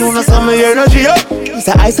know me soon as some energy up. It's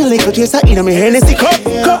a ice and liquor chaser in me Hennessy cup.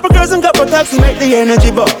 Couple girls and couple taps to make the energy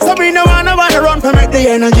bub. So we no wanna run to make the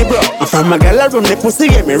energy bro. I'm from a gal I run the pussy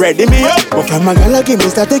get me ready me up. But from a gal I give me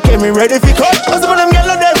start to get me ready for cut. Cause some of them gal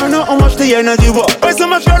I never know how much the energy was. But so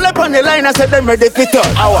much roll up on the line I said them ready for cut.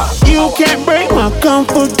 You can't break my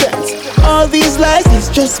confidence. All these lies is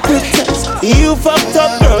just pretense. You fucked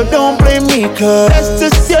up girl, don't blame me. Cause that's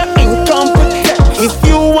just your incompetence. If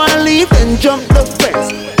you wanna leave then jump the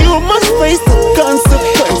fence. You must face the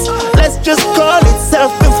consequence. Let's just call it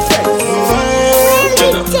self-defense.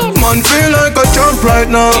 Man feel like a champ right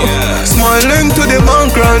now. Smiling to the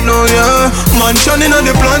bank right now, yeah. Man shining on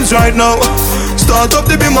the plans right now. Start up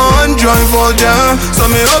to be my hand drive out, yeah. So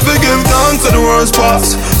me have to give thanks to the worst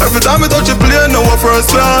pass. Every time I touch a plane, no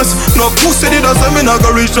first class. No pussy did I say me not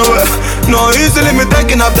gonna reach nowhere. No easily me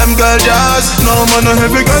taking up them girl jazz. No man no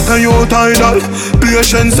heavy get a you tidal.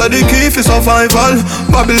 Patience are the key for survival.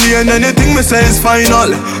 Babylon anything me say is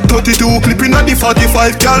final. 32 clipping at the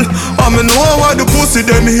 45 gal. I me know why the pussy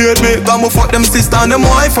them hate me. Cause me fuck them sister and them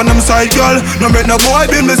wife and them side girl. No make no boy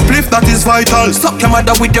build me spliff, that is vital. Suck your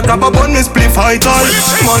mother with your grab up on me spliff vital.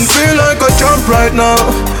 Man feel like a champ right now.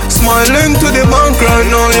 Smiling to the bank right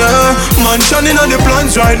now, yeah. Man shining on the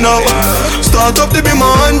plans right now. Start up to be my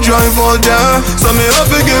hand drive out, yeah. So me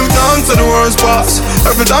have to give thanks to the worst pass.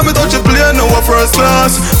 Every time I touch a plane, no first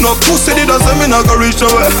class. No pussy did I say me not gonna reach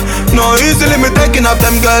nowhere. No easily me taking up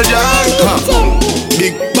them girl jazz.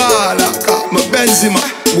 Big baller, call me Benzema.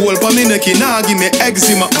 Goal pa me neck, nah give me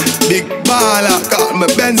eczema. Big baller, call me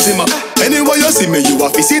Benzema. Anyway you see me, you a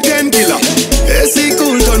fi see 10 killer. AC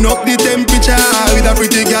cool, turn up the temperature. With a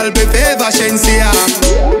pretty girl, be favor Shensia.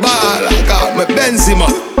 Baller, call me Benzema.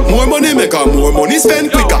 More money make her, more money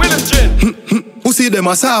spend quicker. Who see them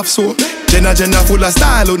a soft soap? Jenna full of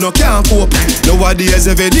style who no can't cope. Nowadays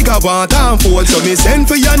every nigga want and fold. So me send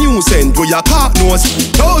for your new send for your cock nose.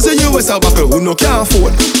 $1,000 US a buckle who no can't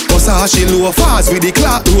afford. Cause she low fast with the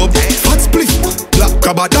clock rope. Hot split, black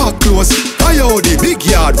crab a dark clothes. I owe the big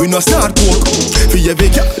yard we no start coke. For every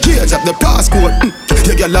girl change up the passcode.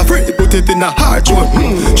 Your girl afraid put it in a hard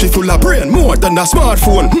one. She full of brain more than a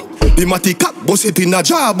smartphone. The matty cock bust it in a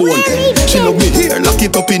jawbone. She love me here, lock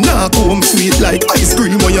it up in a comb. Sweet like ice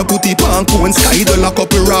cream when you put it on cone. Sky the lock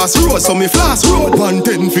up a Ross Road, so me flash road.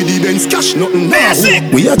 110 for the Benz cash, nothing now.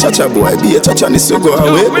 We a cha-cha boy, be a cha-cha, this to go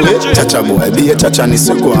away. Cha-cha boy, be a cha-cha, this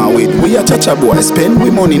to go away. want with. We a Chacha boy, spend we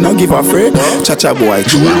money, no give a fret. Chacha boy,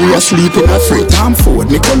 jewelry asleep in a freight. Tom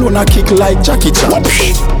Ford, me cologne a kick like Jackie Chan.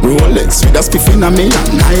 Rolex with a spiff in a me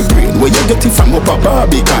and high grade. Where you get it from up a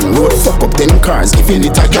Barbican. Road fuck up 10 cars, giving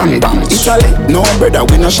it a gangbang. Italy, no brother,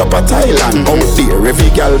 we no shop at Thailand. Out there, every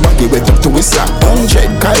gal body wet up to his slap.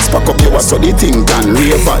 100 cars pack up, you a so the thing done.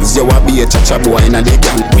 Ravers, you a be a Chacha boy in a the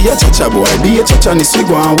gang. We a Chacha boy, be a Chacha ni we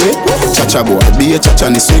go and wait. Chacha boy, be a Chacha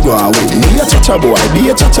ni we go and wait. Be a Chacha boy, be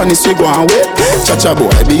a Chacha ni we go and wait. Chacha boy,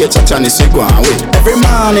 be a Chacha ni we go and wait. Every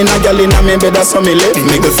man in a gal in a me bed, that's how me live.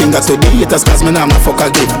 Middle finger to the haters, cause me nah ma fuck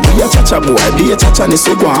again. Be a Chacha boy, be a Chacha ni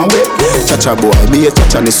we go and wait. Chacha boy, be a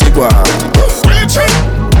Chacha ni we go and wait.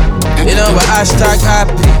 You know but hashtag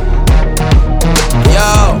happy.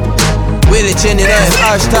 Yo, Willie Chin, you know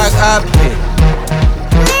hashtag happy.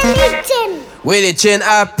 Willie Chin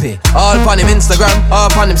happy. All on him Instagram,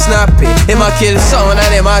 all on him snappy. Him a kill sound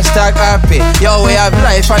and him hashtag happy. Yo, we have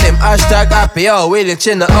life and him hashtag happy. Yo, Willie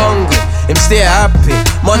Chin not hungry, him stay happy.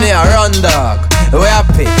 Money a run dog, we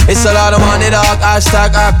happy. It's a lot of money dog,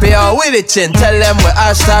 hashtag happy. Yo, Willie Chin, tell them we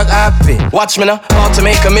hashtag happy. Watch me now, how to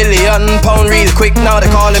make £1 million real quick. Now they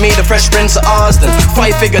calling me the Fresh Prince of Austin.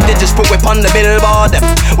 5-figure digits put whip on the billboard them.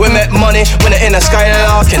 We make money when they in the sky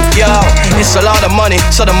larking. Yo, it's a lot of money,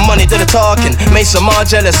 so the money do the talking. Make some more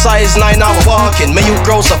jealous, size 9 hour walking. Me you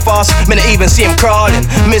grow so fast, me not even see him crawling.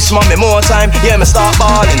 Miss mommy more time, yeah me start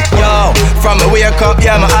balling. Yo, from me wake up,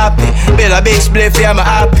 yeah me happy. Bill a big spliff, yeah me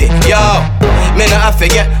happy. Yo, me not have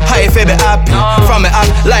to get high if I be happy. From me up,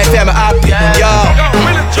 life, yeah me happy. Yo,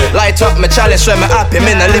 light up my chalice when me happy.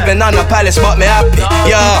 Me not living on a palace, but me happy.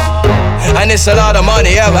 Yo, and it's a lot of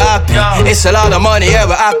money, yeah we happy. It's a lot of money, yeah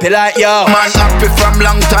we happy like yo. Man happy from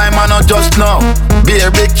long time, I not just now. Be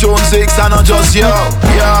a big tune 6, I not just yo.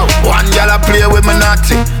 Yo, one gal a play with me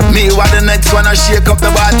naughty. Me what the next one a shake up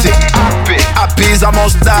the body. Happy, happy is a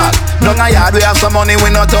must dog. Down a yard we have some money,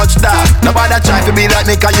 we no touch that. Nobody try to be like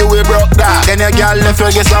me, cause you we broke that. Then your gal left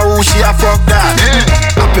you guess who she a fuck that.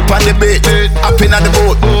 Happy on the beat, happy on the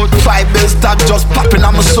boat. 5 bills tag just popping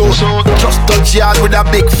on my soul. Just touch yard with a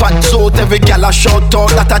big fat suit. Every gal a shout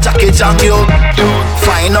out that a jacket on you.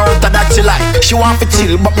 Find out that she like. She want to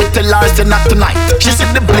chill but me tell her say not tonight. She see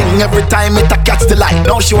the bling every time it a catch the light.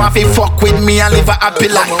 Now she want to fuck with me and live a happy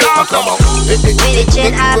life. Come on. Willie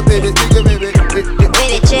Chin up. Willie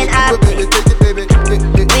Chin up.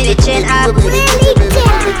 Willie Chin up.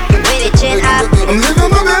 Willie Chin up. I'm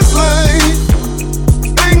living my best life.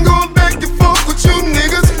 Ain't going back and forth with you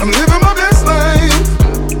niggas. I'm living my best life.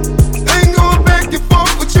 Ain't going back and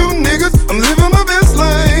forth with you niggas. I'm living my best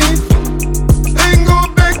life. Ain't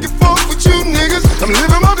going back and forth with you niggas. I'm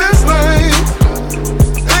living my best life.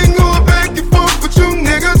 Ain't going back and forth with you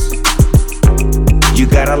niggas. You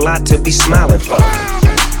got a lot to be smiling for.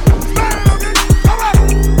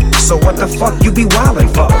 So what the fuck you be wildin'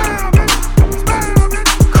 for?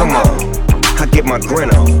 Come on, I get my grin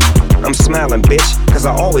on. I'm smiling, bitch, cause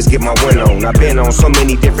I always get my win on. I've been on so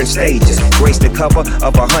many different stages. Graced the cover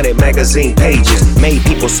of 100 magazine pages. Made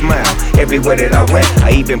people smile everywhere that I went.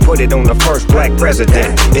 I even put it on the first black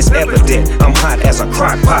president. It's evident I'm hot as a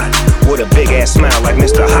crock pot. With a big ass smile like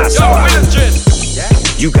Mr. Hot Spot.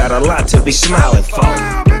 You got a lot to be smiling for.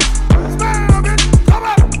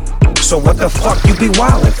 So what the fuck you be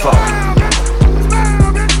wildin' for?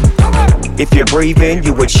 If you're breathing,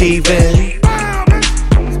 you achieving.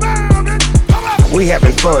 We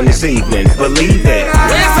having fun this evening, believe it.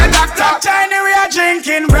 Where's the doctor? China, we are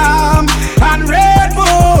drinking rum and Red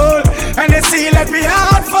Bull, and they see let me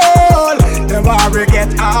heart full. The bar we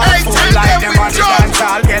get awful, like them on the dance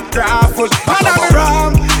I'll get awful. And I'm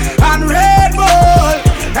rum and Red Bull,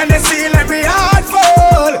 and they see let me heart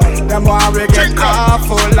full. The bar we get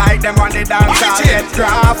awful, like them on the dance I'll get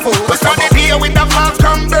awful. We started here with the fast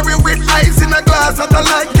cranberry with ice in a glass, and the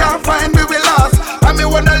light can't find me, we lost. And me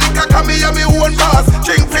wanna liquor, come me and me own boss.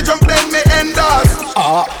 Drink fi jump, then me endorse.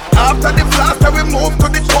 After the blast, we move to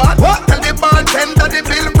the quad. Tell the bartender the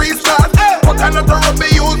bill restart. What kind of rub me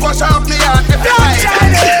use, wash off me hand.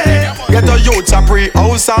 Get a youth a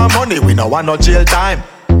pre-house and money, we no want no jail time.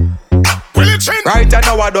 Right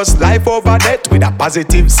now I just life over death with a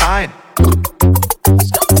positive sign.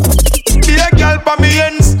 Be a girl for me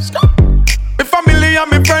ends, me family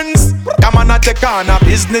and me friends. Come on, I take on a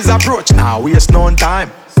business approach. Now waste no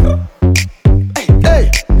time.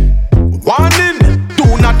 Hey, warning,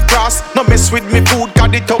 do not cross. No mess with me food,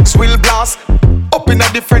 cause the thugs will blast. Up in a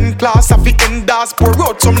different class, I fi endorse. Pour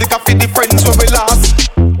out some liquor for the friends where we lost.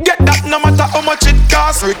 Get that no matter how much it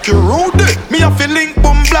costs. Ricky Rudy, me a fi link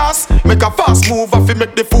boom blast. Make a fast move, I fi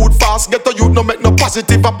make the food fast. Get a youth no make no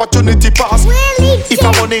positive opportunity pass. If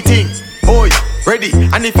I money thing, Oi, ready,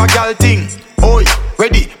 and if a gal ting, oi,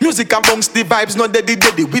 ready. Music and bounce the vibes, no daddy.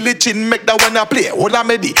 Willie Chin make that one a play, hold a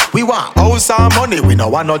medi. We want house and money, we no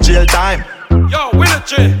want no jail time. Yo, Willie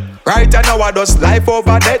Chin. Right now I just life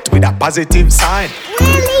over death with a positive sign.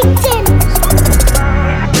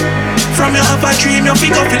 From your have a dream, you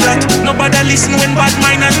pick up with that. Nobody listen when bad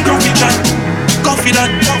mind and groovy chat. Coffee that.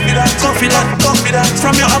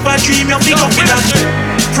 From your have a dream, you pick up with that.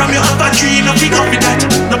 From your have a dream, you pick up with that.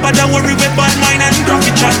 Nobody worry with bad mind and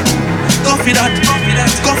groovy chat. Coffee that.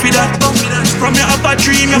 From your have a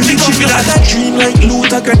dream, you pick up with that. Dream like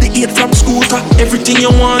Luther, graduate from scooter. Everything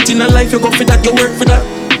you want in a life, you go for that, you work for that.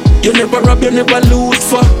 You never rob, you never loot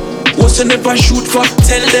for. What's you never shoot for?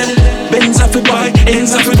 Tell them Benz have to buy,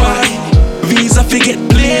 ends have to buy. Visa fi get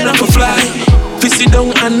plane have to fly. Fi sit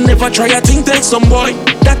down and never try a thing. Tell some boy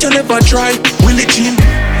that you never try. Willie Chin.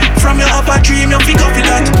 From your have a dream, you fi coffee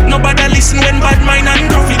that. Nobody listen when bad mind and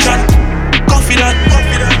gruffy chat. Coffee that.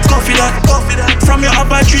 From your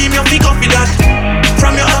have a dream, you fi coffee that.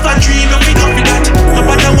 From your have a dream, you fi coffee that.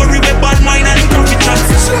 Nobody worry with bad mind and gruffy chat.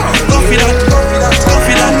 Coffee that.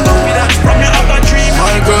 From your have a dream.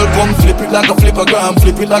 My girl come flip it like a flippergram,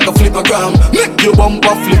 flip it like a flippergram. Make your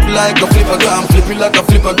bumper flip like a flippergram, flip it like a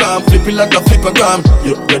flippergram, flip it like a flippergram.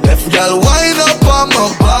 You deaf girl, wind up on my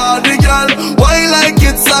body, girl. Why like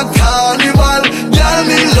it's a carnival? Girl,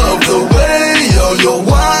 me love the way you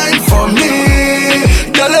wine for me.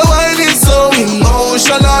 Girl, the wine is so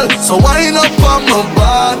emotional. So wind up on my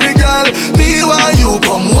body, girl. Me while you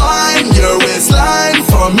come wine your waistline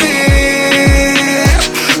for me.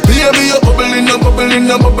 Baby, you're bubbling,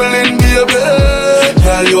 baby.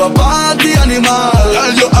 Girl, you a party animal.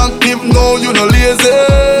 Girl, you active, no, you no lazy.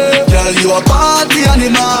 Girl, you a party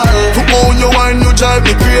animal. To own your wine, you drive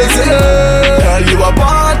me crazy. Girl, you a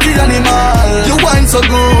party animal. You wine so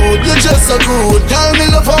good, you just so good. Girl, me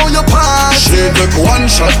love how you party. She take 1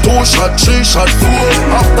 shot, 2 shot, 3 shot, 4.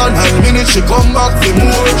 After 9 minutes, she come back for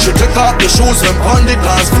more. She take off the shoes and on the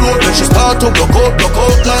dance floor. Then she start to block out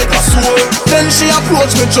like a sword. Then she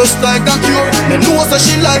approach me just like a cure. Me know that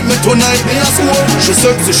she like me tonight, me a swore. She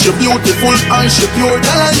sexy, she beautiful and she pure.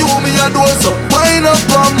 Tell her you me adore, so wind up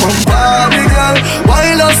on my body, girl.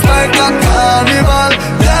 Wind us like a carnival.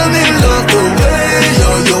 Tell me love the way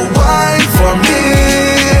you wine for me.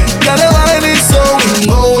 Girl, the wine is so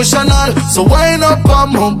emotional. So wind up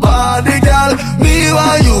on my body, girl. Me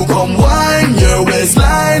while you come wine your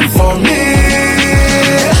waistline for me.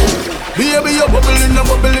 Baby, you're bubbling.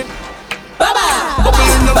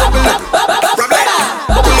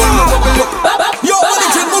 Yo,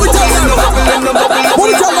 move it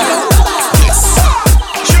down.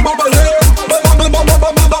 She bubbling.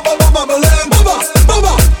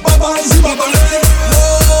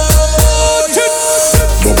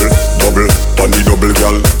 Bubble, bunny double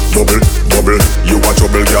girl. Bubble, you a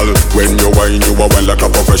trouble girl. When you wine, you a wine like a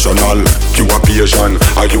professional. You a Asian,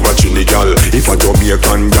 or you a Trini girl. If a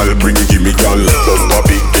Jamaican girl, bring it, give me girl. Bumper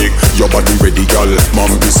big, your body ready girl.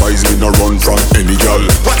 Man besides me no run from any girl.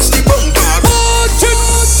 Watch the bumper.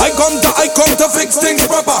 I come to fix things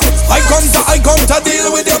proper. I come to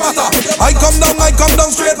deal with your matter. I come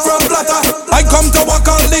down straight from platter. I come to walk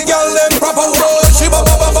on the girl them proper. Oh, she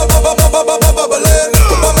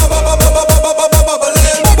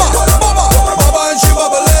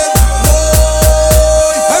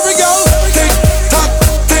every girl, tick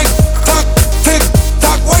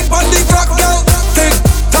tock, wine on the clock, girl. Tick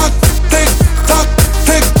tock,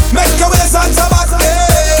 make your waist and sabat.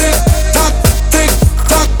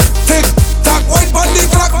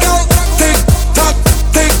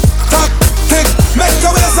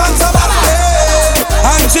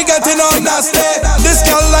 She getting on nasty. This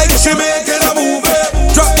girl like she making a movie.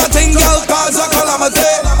 Drop that thing, girl, cause a calamity.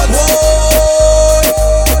 Whoa.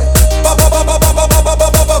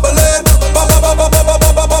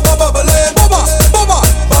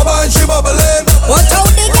 Bubba, and she bubbling. Watch out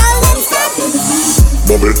the girl them step.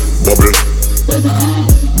 Bubble.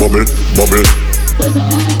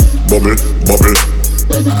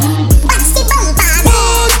 What's the bumper?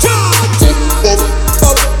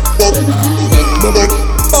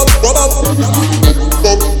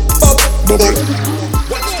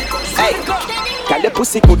 Hey, can the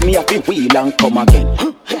pussy put me up in wheel and come again?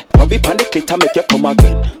 Rub it on the clit and make you come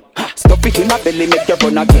again. Stuff it in my belly, make you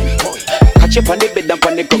run again. Catch Touch up on the bed and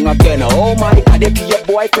on the gong again. Oh my God, you your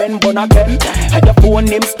boyfriend born again. And your phone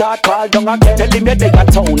him start call down again. Tell him you're there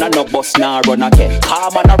at town and no bus now run again.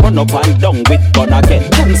 Calm and I run up and down with gun again.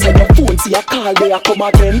 Answer your phone, see a call, they a come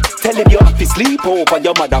again. Tell him you have to sleep over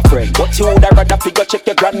your mother friend. But you would rather figure check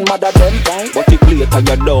your grandmother them, right? But if later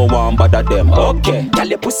you don't want bother them. Okay, tell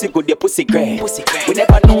your pussy good, your pussy great. We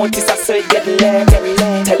never notice I say get leg.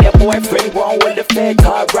 Tell your boyfriend go on with the fed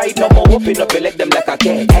car right now. Open up your leg them like a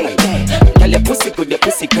cake. Hey, tell your pussy good, your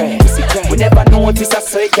pussy great. We never notice I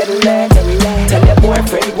say get leg. Tell your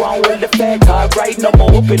boyfriend go on with the fed car right now.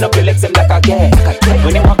 Open up your legs them like a cake.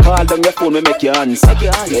 When you want call down your phone, we make you answer.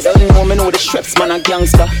 You don't know me know the Shreps man a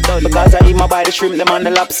gangster. Because I him a buy the shrimp them and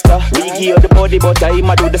the lobster. We give you the body but I him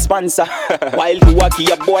a do the sponsor. While you a give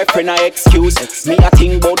your boyfriend a excuse. Me a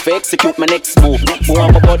think bout for execute my next move. Who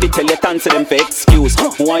want my body tell you answer them for excuse.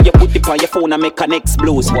 Who want you put it on your phone and make a next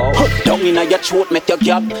blues. Down in your throat make you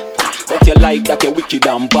gap. But you like that you wicked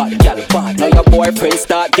and bad, girl bad. Now your boyfriend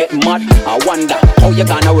start getting mad. I wonder how you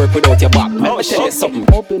gonna work without your back. Let me tell you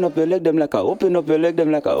something. Open up your leg them like a, open up your leg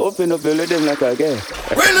them like a, open up your leg them like a girl.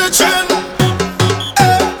 Religion,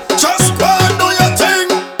 just go and do your thing.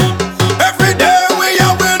 Every day we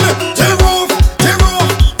are win.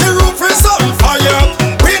 The roof is on fire.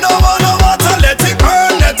 We don't wanna water, let it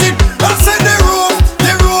burn, let it. I said the roof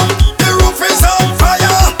is on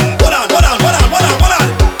fire. Hold on.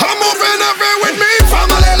 I'm moving every with me,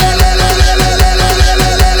 family.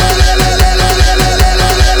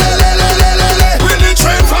 Really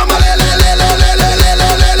train family.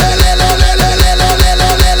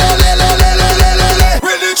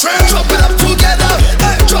 Really train. Drop it up together,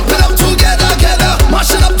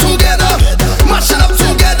 mash it up together,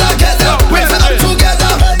 wave it up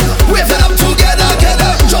together,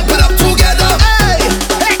 drop it up together.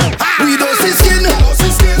 Hey, we don't see skin,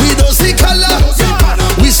 we don't see color,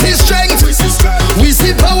 we see strength, we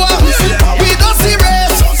see power, we don't see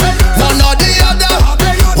race, one or the other.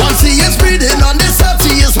 Once he is breathing on this earth,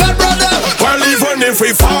 he is my brother. Well, even if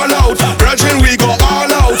we fall out, brethren, we go all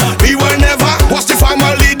out. We will never watch the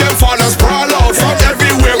family, them fall and sprawl out. From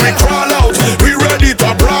everywhere we crawl out, we ready to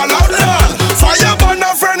brawl out. Fire burn,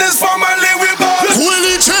 a friend is family, we ball.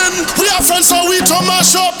 Religion, we are friends for we to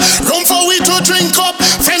mash up, rum for we to drink up,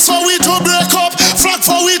 friends for we to break up, flag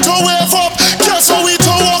for we to wave up, girls for we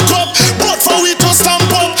to walk up, boat for we to stamp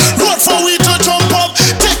up, road for we to jump up,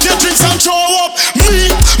 take your drinks and show up. Me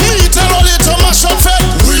tell all it to mash up fed.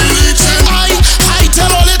 Religion, I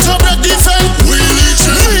tell all it to break the fed.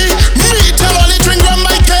 Religion, me tell all it drink on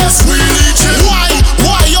my case. Religion,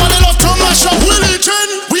 why all they love to mash up? Religion,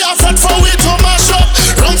 we are fed for we to mash up,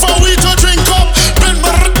 rum for we to drink up.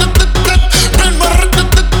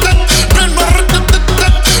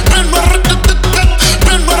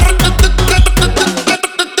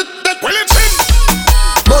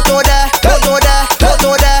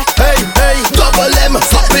 Hey, double M,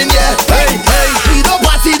 flopping, yeah. Hey, we don't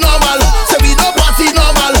party normal. Say we don't party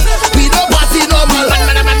normal. We don't party normal.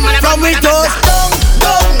 From we toast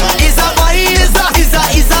down, is a vibe, is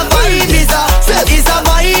a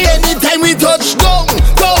vibe. Anytime we touch down,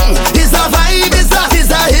 is a vibe, is a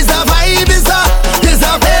vibe.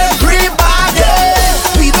 Everybody,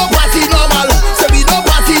 we don't party normal. Say we don't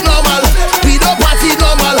party normal. We don't party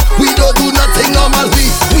normal. We don't do nothing normal.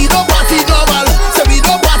 We don't party normal. Say we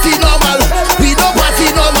don't party normal. We don't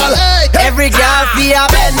party normal. Every girl be a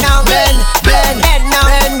bend now, bend now,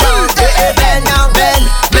 bend down, bend now, bend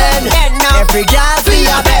now. Every girl be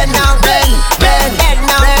a bend now, bend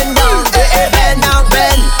now, bend down, bend now,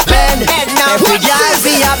 bend now. Every girl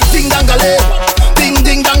be a ding dangale,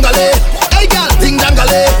 ding dangale. Hey girl, ding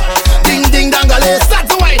dangale, ding dangale. Start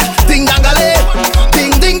to wine, ding dangale,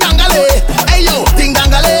 ding dangale. Hey yo, ding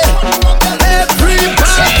dangale. Everybody,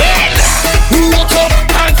 walk up,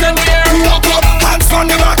 hands in the air, walk up, hands on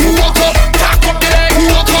the back, walk up, back up the leg,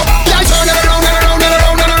 walk up. Yeah, turn it around,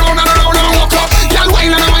 walk up. Yeah,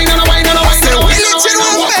 wine and a wine and a wine and a wine and a wine.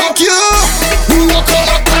 Walk up, walk up,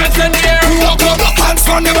 hands in the air, walk up, hands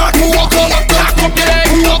on the back, walk up, back up the leg,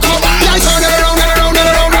 walk up. Yeah, turn it around,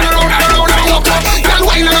 walk up. Yeah,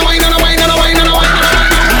 wine and a wine and a wine and a wine and a wine.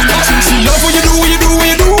 She love what you do.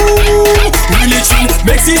 Really chill,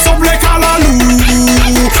 makes it up like a laloo.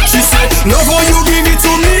 She said, love how you give it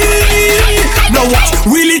to me. Now watch,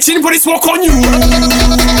 really chill, but it's work on you.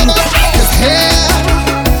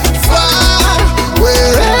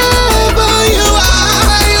 Wherever you are,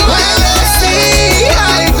 when I see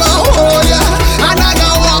I go hold ya, and I go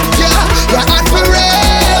walk ya, you're hot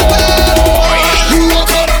forever.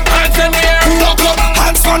 Walk up, hands in the air, walk up,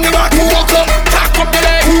 hands on the back, walk up, back up the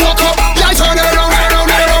leg, walk up. Yeah, turn it around,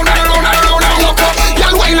 walk up.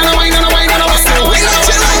 Yeah, wine and a wine and a wine and a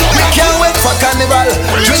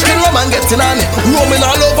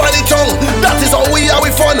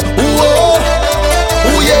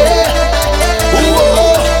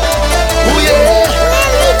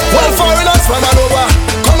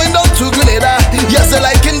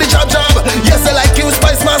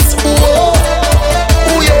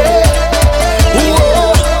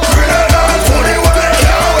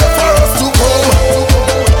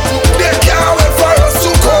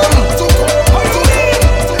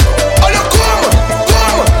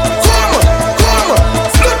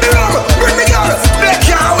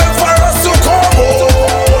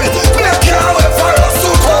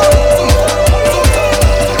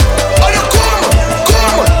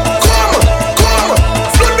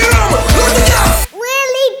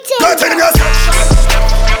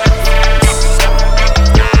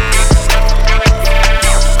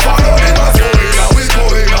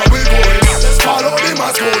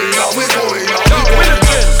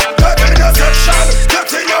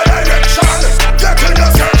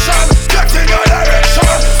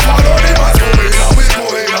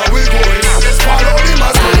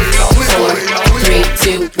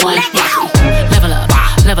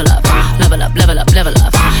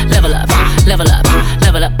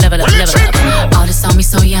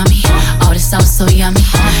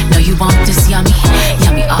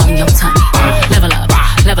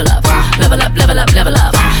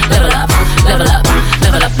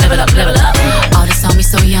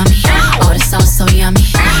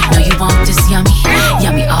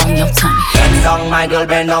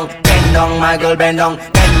bend down. Bend down, my girl, bend down.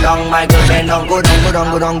 Bend down, my girl, bend down. Go down, go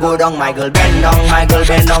down, go down, go down, my girl, bend down, my girl,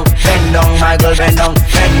 bend down. Bend down, my girl, bend down.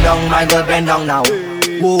 Bend down, my girl, bend down now.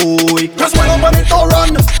 Boy, just when I'm on it, don't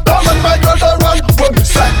run. Don't run, my girl, don't run. When we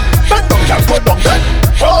say, bend down, girl, go down, bend.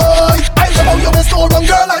 Boy, I love how you been so long,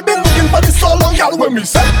 girl. I've been looking for this so long, girl. When we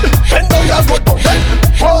say, bend down, girl, go down, bend.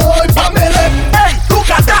 Boy, Pamela, hey,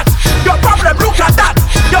 look at that. Your problem, look at that.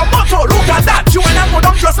 Your motto, look at that. You and I go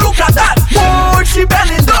down, just look at that. Boy, she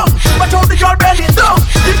bending down. But how the girl bending down?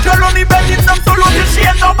 This girl only bending down so low till she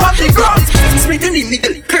end up on the ground. Split in the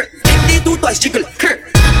middle, take the two toys jiggle,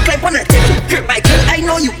 climb on a table, my girl, I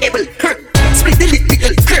know you able, split in the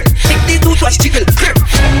middle, take the two toys jiggle,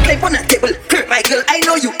 climb on a table, my girl, I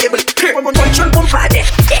know you able, control pump for that,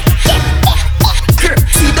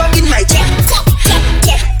 sit down in my chair,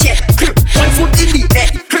 one foot in the air,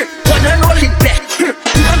 one hand all in bed,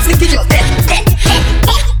 one flick in your head,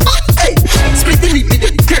 hey, split in the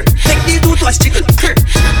middle, take the two toys jiggle,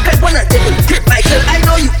 climb on a table, my girl, I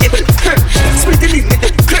know you able, split in the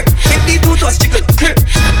middle. Two toes jiggle,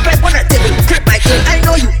 climb on a table, my girl, I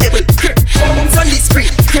know you able. Bombs on the spring,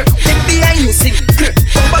 take behind you sing.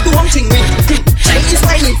 Bumper to hunting ring, Chinese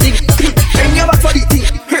whining thing. Bring your back for the thing,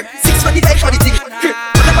 6:45 for the thing. What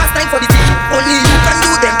the past time for the thing? Only you can do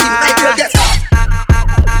them thing, my girl. Yes.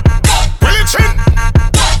 Reaching.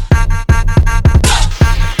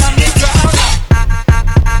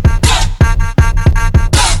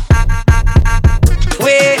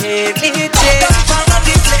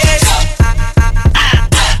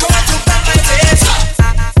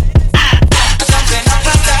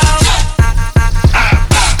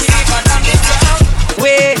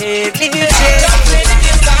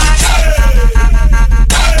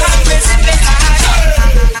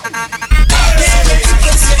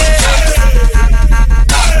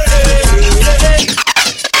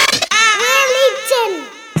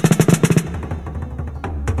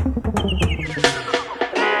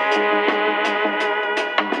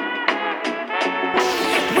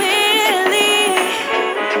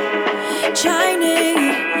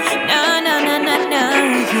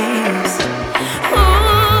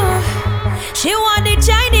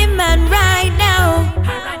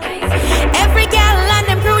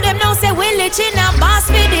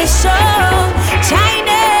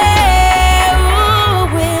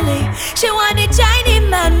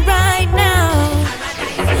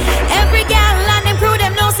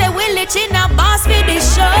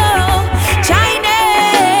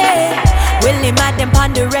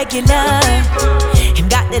 Him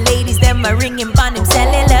got the ladies, them a ring him on him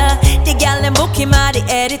cellular. The gal them book him out the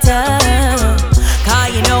editor.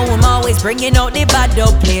 Cause you know I'm always bringing out the bad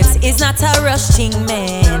dope plates. It's not a rush thing,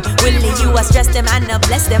 man. Willie, you a stress them and a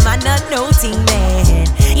bless them and a noting, man.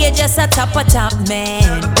 You're just a top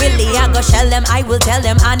man. Willie, I go shell them, I will tell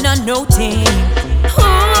them I'm not noting.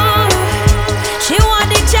 Ooh, she want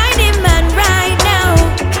the Chinese man right now.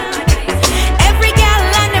 Every gal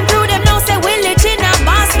and them crew them know say Willie Chin a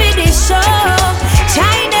boss for this show.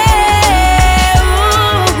 China,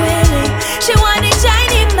 ooh, Willie, she want the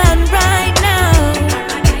Chinese man right now.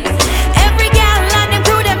 Every gal and them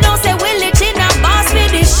crew them know say Willie Chin a boss for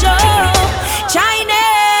this show. China,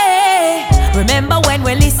 remember when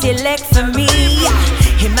Willie select for me?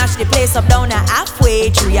 He mashed the place up down a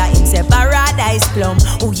halfway tree. Him say Paradise Plum,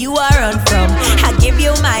 who you are run from? I give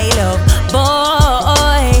you my love,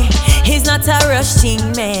 boy. He's not a rush thing,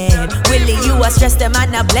 man. Willie, you a stress them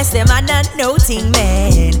and a bless them and a noting,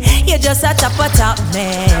 man. You're just a top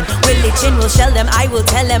man. Willie Chin will shell them, I will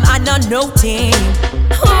tell them I'm not noting.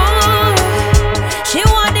 Ooh, she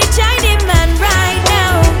want the Chinese